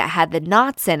fabric that had the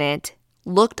knots in it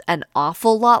looked an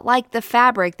awful lot like the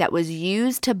fabric that was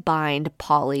used to bind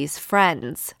Polly's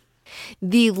friends.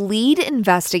 The lead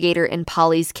investigator in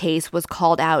Polly's case was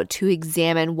called out to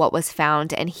examine what was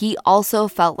found, and he also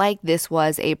felt like this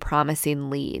was a promising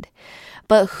lead.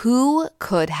 But who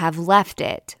could have left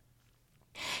it?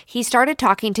 He started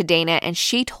talking to Dana, and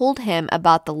she told him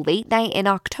about the late night in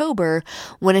October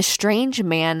when a strange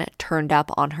man turned up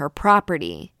on her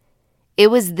property. It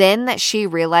was then that she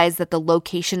realized that the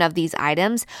location of these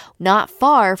items not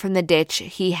far from the ditch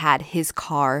he had his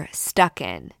car stuck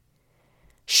in.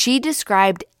 She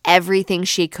described everything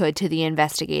she could to the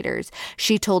investigators.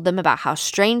 She told them about how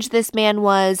strange this man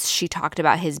was. She talked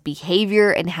about his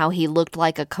behavior and how he looked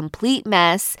like a complete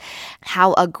mess,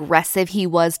 how aggressive he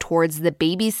was towards the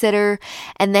babysitter,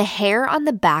 and the hair on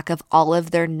the back of all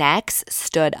of their necks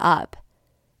stood up.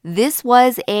 This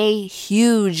was a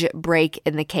huge break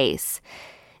in the case.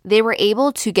 They were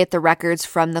able to get the records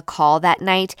from the call that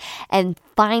night, and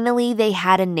finally they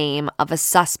had a name of a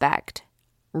suspect.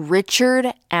 Richard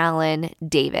Allen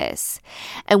Davis.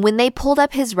 And when they pulled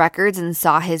up his records and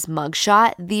saw his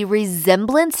mugshot, the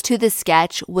resemblance to the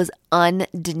sketch was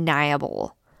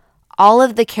undeniable. All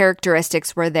of the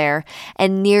characteristics were there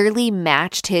and nearly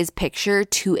matched his picture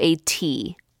to a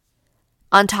T.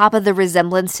 On top of the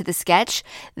resemblance to the sketch,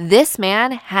 this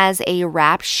man has a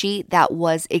rap sheet that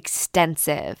was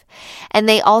extensive. And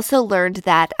they also learned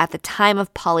that at the time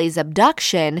of Polly's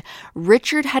abduction,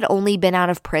 Richard had only been out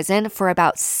of prison for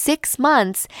about 6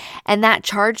 months, and that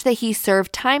charge that he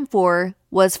served time for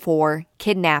was for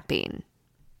kidnapping.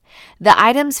 The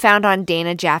items found on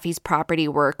Dana Jaffe's property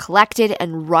were collected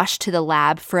and rushed to the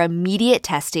lab for immediate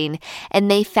testing, and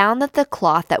they found that the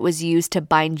cloth that was used to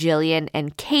bind Jillian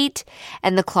and Kate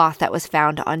and the cloth that was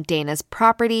found on Dana's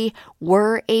property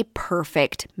were a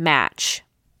perfect match.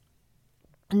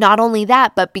 Not only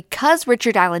that, but because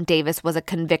Richard Allen Davis was a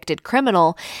convicted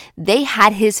criminal, they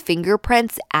had his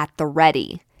fingerprints at the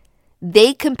ready.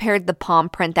 They compared the palm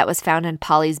print that was found in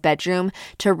Polly's bedroom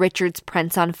to Richard's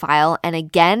prints on file, and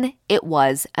again, it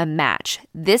was a match.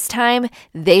 This time,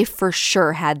 they for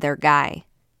sure had their guy.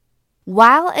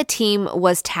 While a team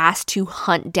was tasked to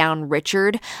hunt down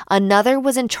Richard, another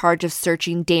was in charge of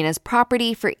searching Dana's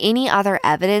property for any other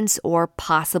evidence or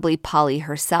possibly Polly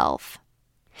herself.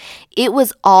 It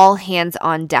was all hands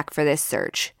on deck for this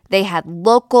search. They had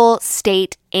local,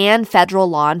 state, and federal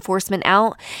law enforcement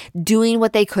out doing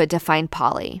what they could to find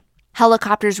Polly.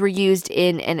 Helicopters were used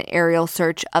in an aerial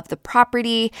search of the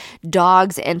property.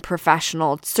 Dogs and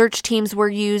professional search teams were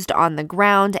used on the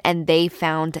ground, and they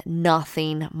found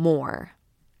nothing more.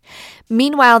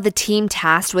 Meanwhile, the team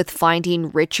tasked with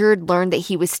finding Richard learned that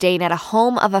he was staying at a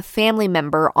home of a family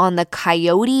member on the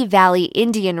Coyote Valley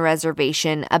Indian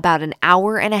Reservation about an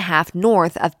hour and a half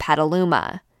north of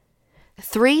Petaluma.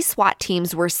 3 SWAT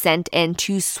teams were sent in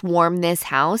to swarm this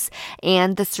house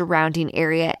and the surrounding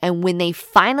area, and when they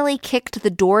finally kicked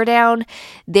the door down,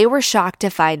 they were shocked to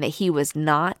find that he was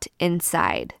not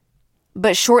inside.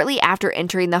 But shortly after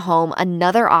entering the home,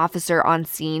 another officer on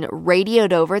scene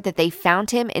radioed over that they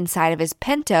found him inside of his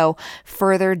Pinto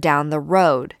further down the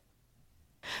road.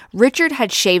 Richard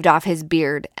had shaved off his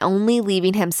beard, only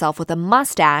leaving himself with a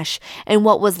mustache and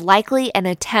what was likely an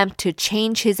attempt to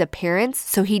change his appearance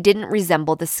so he didn't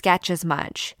resemble the sketch as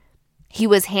much. He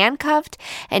was handcuffed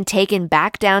and taken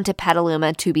back down to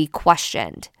Petaluma to be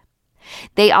questioned.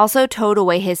 They also towed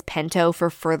away his Pinto for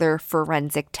further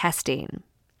forensic testing.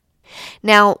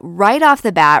 Now, right off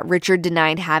the bat, Richard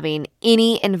denied having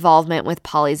any involvement with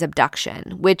Polly's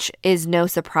abduction, which is no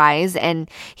surprise, and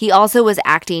he also was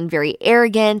acting very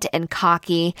arrogant and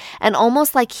cocky, and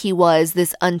almost like he was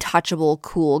this untouchable,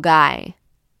 cool guy.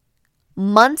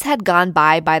 Months had gone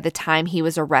by the time he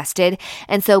was arrested,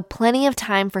 and so plenty of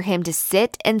time for him to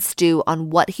sit and stew on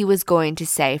what he was going to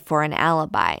say for an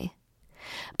alibi.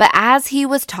 But as he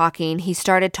was talking, he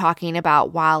started talking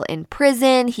about while in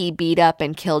prison, he beat up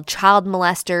and killed child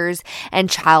molesters and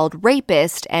child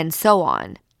rapists and so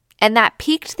on. And that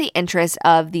piqued the interest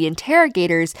of the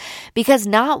interrogators because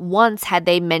not once had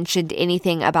they mentioned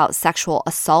anything about sexual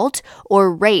assault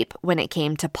or rape when it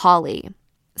came to Polly.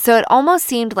 So it almost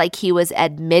seemed like he was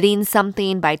admitting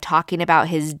something by talking about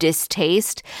his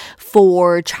distaste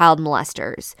for child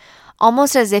molesters.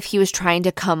 Almost as if he was trying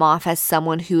to come off as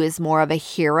someone who is more of a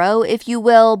hero, if you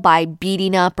will, by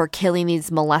beating up or killing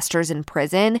these molesters in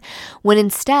prison, when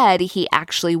instead he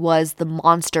actually was the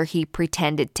monster he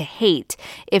pretended to hate,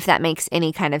 if that makes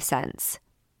any kind of sense.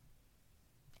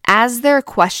 As their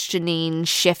questioning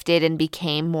shifted and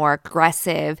became more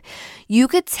aggressive, you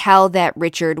could tell that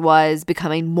Richard was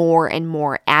becoming more and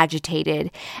more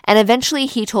agitated, and eventually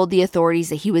he told the authorities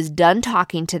that he was done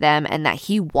talking to them and that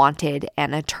he wanted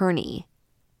an attorney.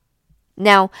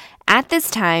 Now, at this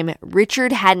time,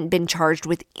 Richard hadn't been charged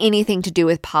with anything to do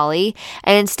with Polly,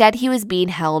 and instead he was being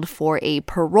held for a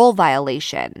parole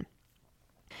violation.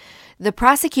 The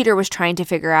prosecutor was trying to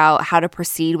figure out how to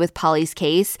proceed with Polly's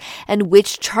case and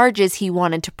which charges he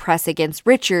wanted to press against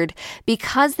Richard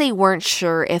because they weren't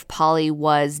sure if Polly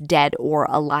was dead or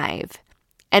alive.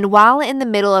 And while in the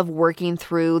middle of working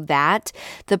through that,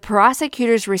 the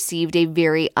prosecutors received a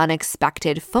very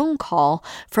unexpected phone call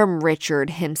from Richard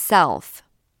himself.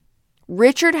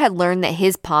 Richard had learned that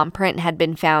his palm print had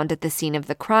been found at the scene of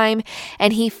the crime,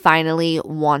 and he finally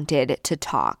wanted to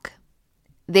talk.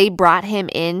 They brought him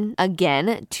in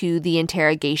again to the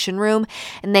interrogation room,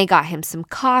 and they got him some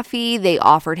coffee, they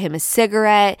offered him a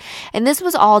cigarette, and this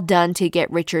was all done to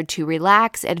get Richard to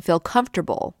relax and feel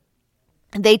comfortable.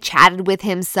 They chatted with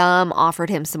him some, offered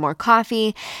him some more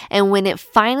coffee, and when it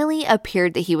finally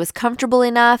appeared that he was comfortable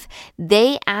enough,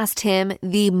 they asked him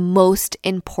the most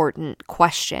important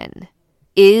question.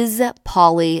 Is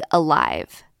Polly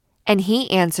alive? And he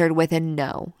answered with a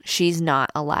no, she's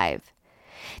not alive.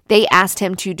 They asked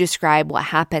him to describe what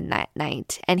happened that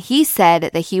night, and he said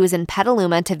that he was in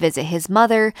Petaluma to visit his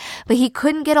mother, but he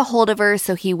couldn't get a hold of her,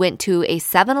 so he went to a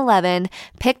 7-Eleven,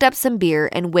 picked up some beer,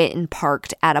 and went and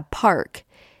parked at a park.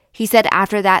 He said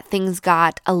after that, things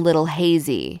got a little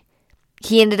hazy.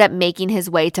 He ended up making his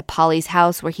way to Polly's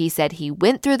house, where he said he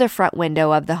went through the front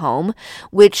window of the home,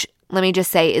 which let me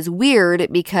just say, is weird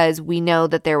because we know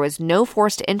that there was no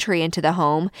forced entry into the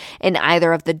home in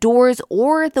either of the doors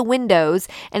or the windows,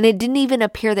 and it didn't even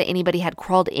appear that anybody had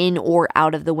crawled in or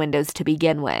out of the windows to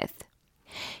begin with.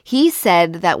 He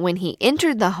said that when he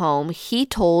entered the home, he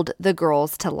told the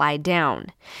girls to lie down.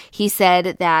 He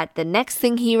said that the next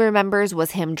thing he remembers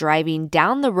was him driving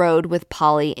down the road with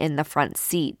Polly in the front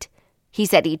seat. He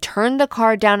said he turned the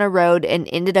car down a road and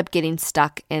ended up getting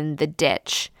stuck in the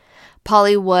ditch.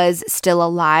 Polly was still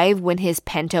alive when his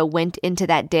Pinto went into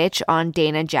that ditch on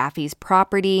Dana Jaffe's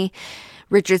property.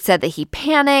 Richard said that he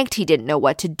panicked, he didn't know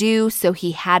what to do, so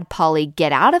he had Polly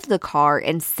get out of the car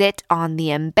and sit on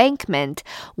the embankment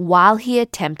while he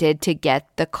attempted to get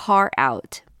the car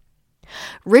out.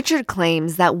 Richard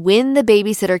claims that when the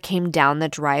babysitter came down the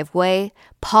driveway,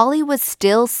 Polly was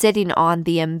still sitting on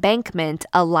the embankment,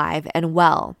 alive and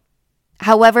well.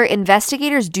 However,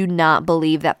 investigators do not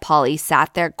believe that Polly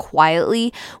sat there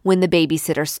quietly when the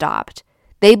babysitter stopped.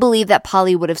 They believe that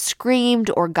Polly would have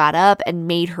screamed or got up and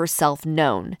made herself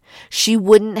known. She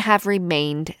wouldn't have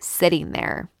remained sitting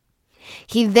there.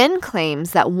 He then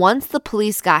claims that once the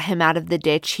police got him out of the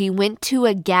ditch, he went to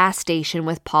a gas station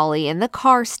with Polly in the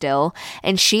car still,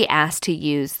 and she asked to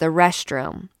use the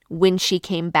restroom. When she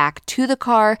came back to the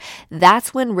car,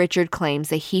 that's when Richard claims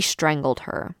that he strangled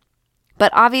her.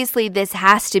 But obviously, this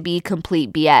has to be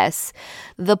complete BS.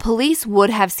 The police would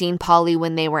have seen Polly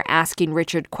when they were asking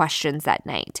Richard questions that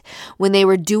night, when they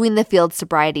were doing the field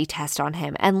sobriety test on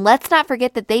him. And let's not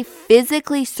forget that they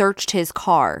physically searched his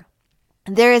car.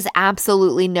 There is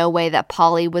absolutely no way that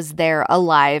Polly was there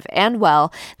alive and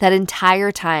well that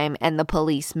entire time and the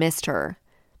police missed her.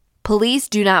 Police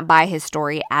do not buy his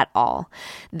story at all.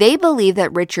 They believe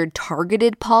that Richard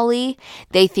targeted Polly.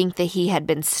 They think that he had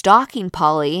been stalking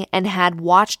Polly and had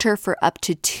watched her for up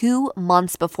to 2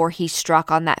 months before he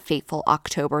struck on that fateful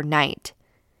October night.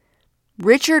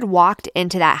 Richard walked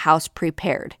into that house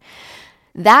prepared.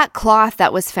 That cloth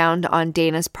that was found on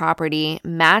Dana's property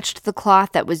matched the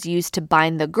cloth that was used to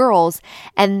bind the girls,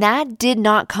 and that did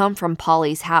not come from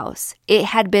Polly's house. It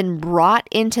had been brought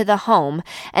into the home,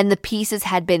 and the pieces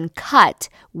had been cut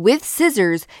with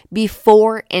scissors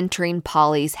before entering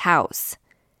Polly's house.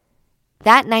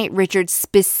 That night, Richard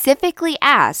specifically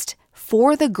asked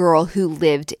for the girl who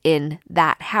lived in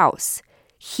that house.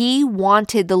 He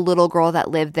wanted the little girl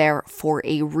that lived there for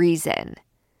a reason.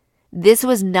 This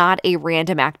was not a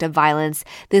random act of violence.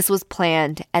 This was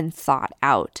planned and thought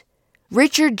out.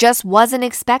 Richard just wasn't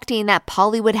expecting that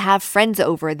Polly would have friends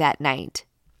over that night.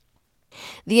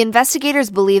 The investigators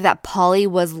believe that Polly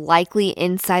was likely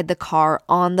inside the car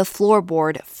on the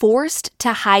floorboard, forced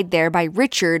to hide there by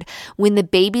Richard when the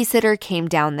babysitter came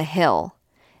down the hill.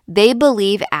 They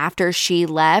believe after she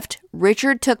left,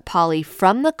 Richard took Polly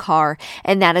from the car,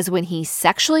 and that is when he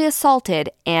sexually assaulted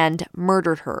and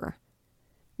murdered her.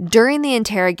 During the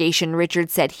interrogation, Richard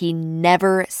said he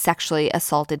never sexually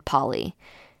assaulted Polly.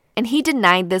 And he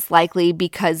denied this likely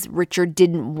because Richard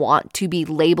didn't want to be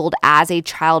labeled as a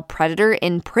child predator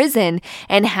in prison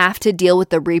and have to deal with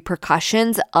the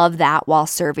repercussions of that while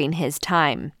serving his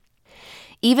time.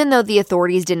 Even though the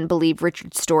authorities didn't believe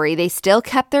Richard's story, they still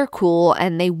kept their cool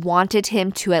and they wanted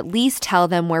him to at least tell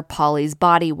them where Polly's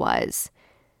body was.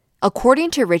 According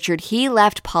to Richard, he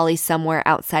left Polly somewhere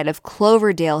outside of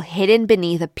Cloverdale, hidden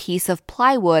beneath a piece of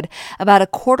plywood about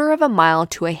 1/4 mile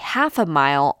to 1/2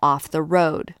 mile off the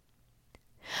road.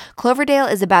 Cloverdale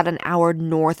is about an hour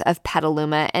north of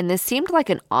Petaluma, and this seemed like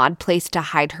an odd place to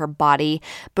hide her body,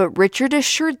 but Richard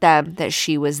assured them that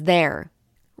she was there.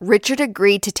 Richard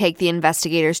agreed to take the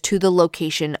investigators to the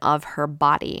location of her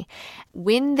body.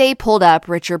 When they pulled up,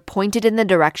 Richard pointed in the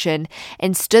direction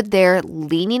and stood there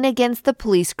leaning against the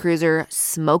police cruiser,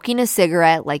 smoking a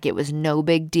cigarette like it was no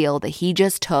big deal that he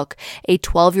just took a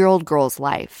 12-year-old girl's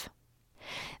life.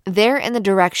 There in the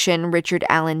direction Richard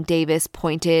Allen Davis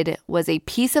pointed was a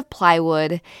piece of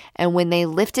plywood, and when they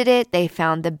lifted it, they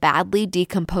found the badly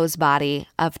decomposed body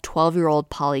of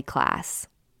 12-year-old Polly Klaas.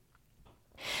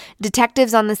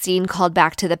 Detectives on the scene called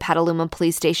back to the Petaluma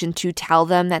police station to tell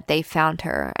them that they found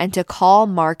her and to call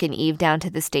Mark and Eve down to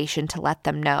the station to let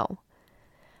them know.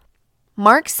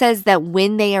 Mark says that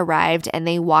when they arrived and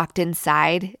they walked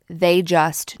inside, they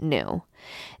just knew.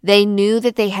 They knew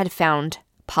that they had found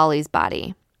Polly's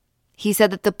body. He said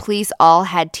that the police all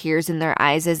had tears in their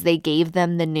eyes as they gave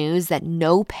them the news that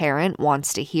no parent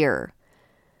wants to hear.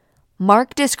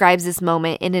 Mark describes this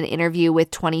moment in an interview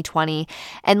with 2020,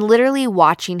 and literally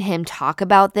watching him talk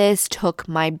about this took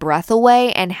my breath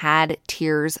away and had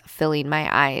tears filling my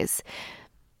eyes.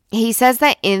 He says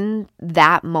that in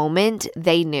that moment,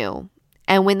 they knew.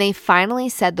 And when they finally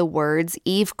said the words,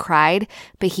 Eve cried,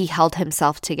 but he held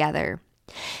himself together.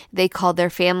 They called their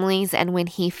families, and when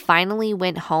he finally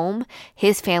went home,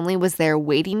 his family was there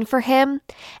waiting for him,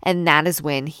 and that is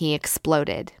when he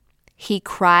exploded. He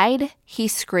cried, he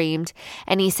screamed,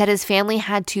 and he said his family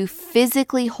had to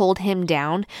physically hold him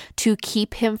down to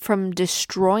keep him from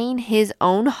destroying his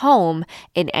own home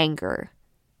in anger.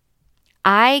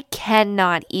 I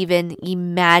cannot even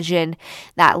imagine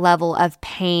that level of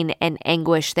pain and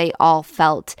anguish they all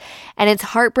felt, and it's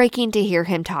heartbreaking to hear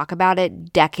him talk about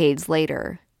it decades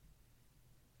later.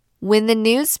 When the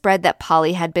news spread that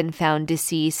Polly had been found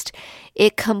deceased,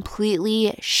 it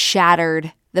completely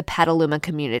shattered the Petaluma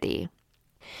community.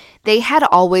 They had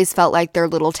always felt like their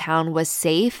little town was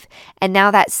safe, and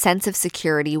now that sense of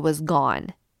security was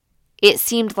gone. It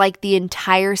seemed like the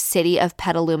entire city of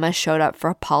Petaluma showed up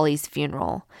for Polly's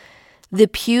funeral. The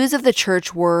pews of the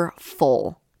church were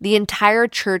full. The entire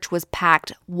church was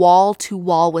packed wall to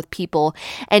wall with people,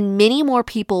 and many more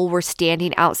people were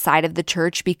standing outside of the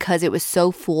church because it was so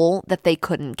full that they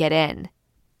couldn't get in.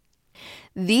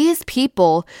 These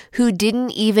people who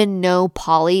didn't even know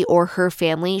Polly or her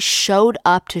family showed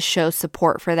up to show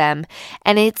support for them,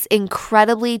 and it's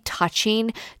incredibly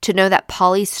touching to know that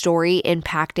Polly's story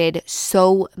impacted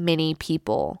so many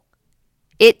people.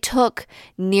 It took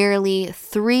nearly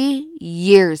 3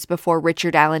 years before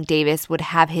Richard Allen Davis would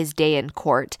have his day in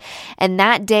court, and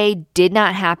that day did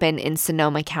not happen in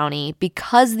Sonoma County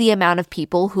because the amount of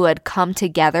people who had come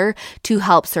together to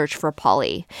help search for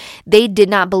Polly. They did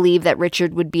not believe that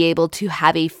Richard would be able to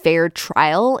have a fair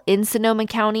trial in Sonoma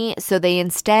County, so they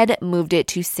instead moved it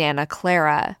to Santa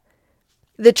Clara.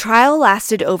 The trial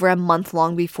lasted over a month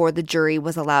long before the jury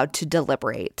was allowed to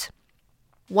deliberate.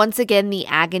 Once again, the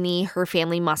agony her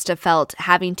family must have felt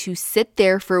having to sit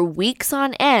there for weeks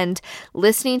on end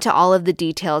listening to all of the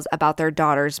details about their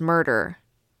daughter's murder.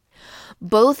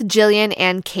 Both Jillian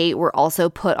and Kate were also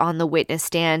put on the witness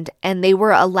stand, and they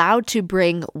were allowed to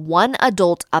bring one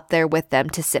adult up there with them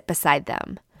to sit beside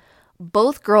them.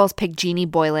 Both girls picked Jeannie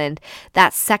Boyland,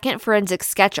 that second forensic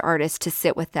sketch artist, to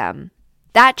sit with them.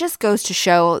 That just goes to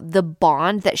show the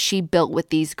bond that she built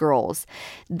with these girls.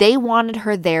 They wanted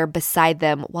her there beside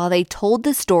them while they told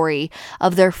the story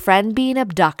of their friend being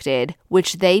abducted,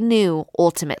 which they knew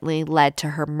ultimately led to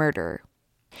her murder.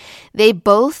 They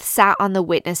both sat on the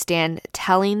witness stand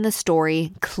telling the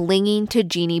story, clinging to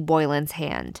Jeannie Boyland's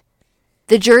hand.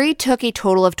 The jury took a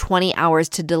total of 20 hours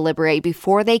to deliberate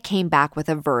before they came back with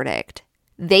a verdict.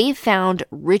 They found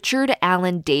Richard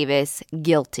Allen Davis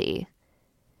guilty.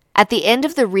 At the end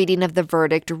of the reading of the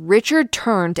verdict, Richard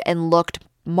turned and looked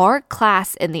Mark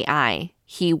Klaas in the eye.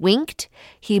 He winked,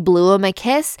 he blew him a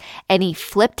kiss, and he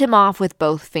flipped him off with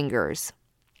both fingers.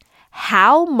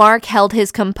 How Mark held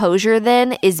his composure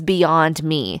then is beyond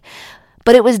me.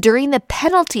 But it was during the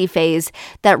penalty phase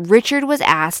that Richard was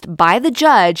asked by the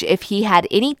judge if he had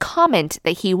any comment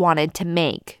that he wanted to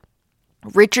make.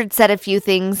 Richard said a few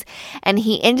things, and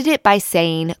he ended it by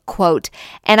saying, quote,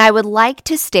 "And I would like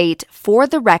to state for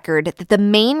the record that the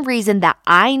main reason that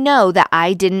I know that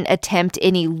I didn't attempt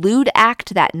any lewd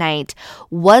act that night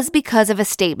was because of a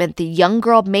statement the young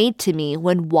girl made to me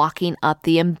when walking up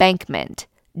the embankment.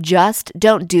 Just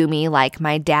don't do me like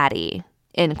my daddy,"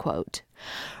 end quote.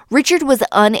 Richard was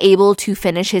unable to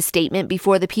finish his statement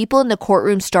before the people in the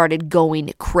courtroom started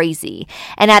going crazy.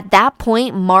 And at that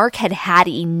point, Mark had had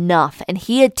enough, and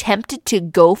he attempted to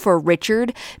go for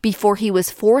Richard before he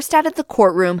was forced out of the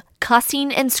courtroom,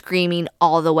 cussing and screaming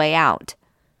all the way out.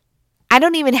 I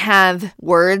don't even have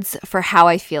words for how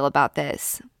I feel about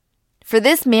this. For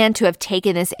this man to have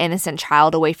taken this innocent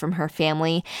child away from her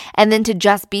family and then to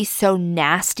just be so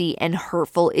nasty and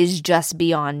hurtful is just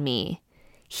beyond me.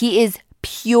 He is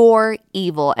pure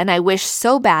evil, and I wish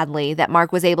so badly that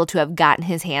Mark was able to have gotten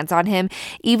his hands on him,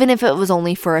 even if it was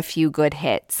only for a few good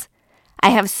hits. I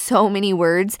have so many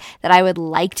words that I would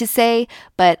like to say,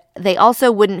 but they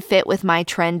also wouldn't fit with my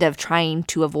trend of trying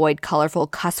to avoid colorful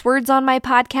cuss words on my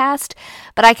podcast.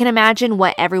 But I can imagine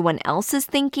what everyone else is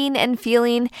thinking and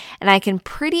feeling, and I can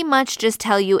pretty much just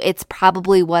tell you it's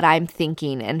probably what I'm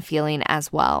thinking and feeling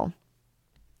as well.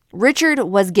 Richard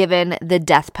was given the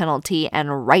death penalty,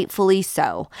 and rightfully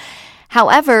so.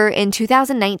 However, in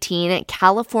 2019,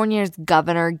 California's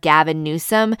Governor Gavin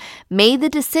Newsom made the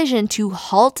decision to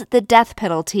halt the death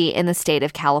penalty in the state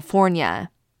of California.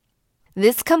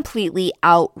 This completely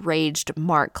outraged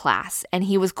Mark Klaas, and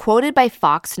he was quoted by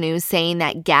Fox News saying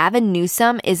that Gavin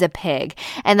Newsom is a pig,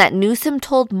 and that Newsom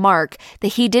told Mark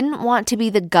that he didn't want to be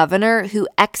the governor who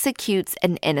executes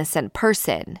an innocent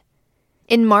person.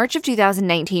 In March of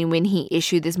 2019, when he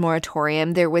issued this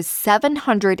moratorium, there was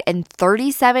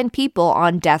 737 people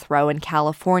on death row in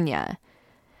California.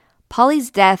 Polly's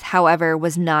death, however,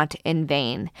 was not in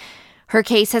vain. Her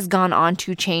case has gone on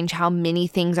to change how many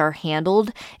things are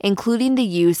handled, including the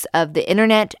use of the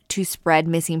internet to spread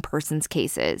missing persons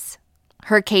cases.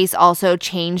 Her case also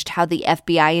changed how the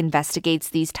FBI investigates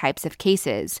these types of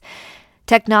cases.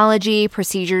 Technology,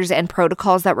 procedures, and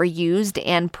protocols that were used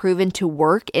and proven to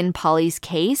work in Polly's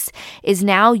case is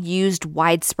now used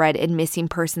widespread in missing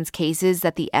persons cases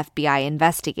that the FBI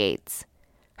investigates.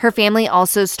 Her family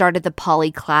also started the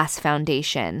Klaas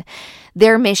Foundation.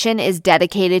 Their mission is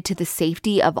dedicated to the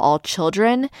safety of all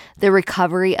children, the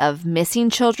recovery of missing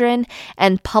children,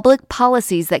 and public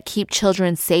policies that keep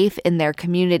children safe in their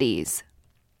communities.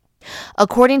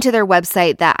 According to their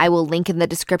website that I will link in the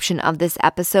description of this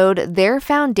episode, their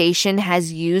foundation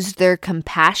has used their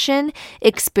compassion,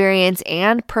 experience,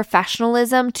 and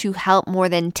professionalism to help more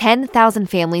than 10,000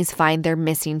 families find their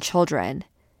missing children.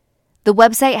 The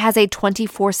website has a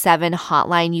 24/7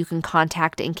 hotline you can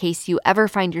contact in case you ever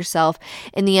find yourself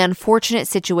in the unfortunate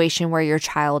situation where your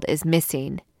child is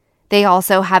missing. They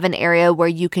also have an area where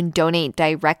you can donate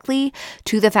directly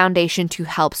to the foundation to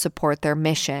help support their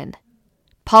mission.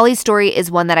 Polly's story is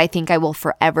one that I think I will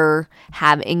forever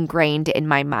have ingrained in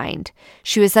my mind.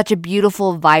 She was such a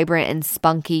beautiful, vibrant, and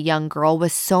spunky young girl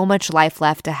with so much life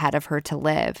left ahead of her to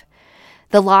live.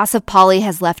 The loss of Polly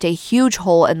has left a huge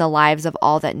hole in the lives of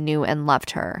all that knew and loved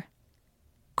her.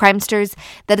 Crimesters,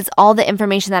 that is all the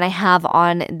information that I have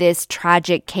on this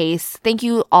tragic case. Thank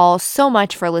you all so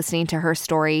much for listening to her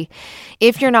story.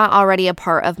 If you're not already a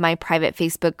part of my private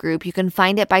Facebook group, you can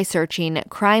find it by searching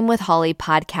Crime with Holly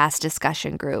Podcast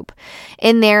Discussion Group.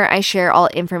 In there, I share all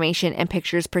information and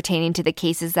pictures pertaining to the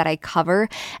cases that I cover,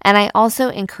 and I also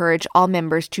encourage all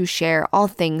members to share all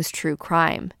things true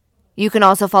crime. You can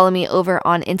also follow me over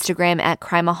on Instagram at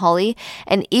Crimeaholic,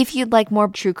 and if you'd like more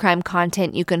true crime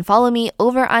content, you can follow me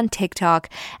over on TikTok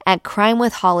at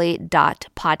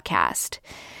crimewithholly.podcast.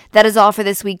 That is all for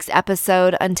this week's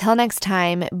episode. Until next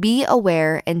time, be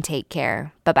aware and take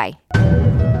care.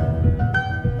 Bye-bye.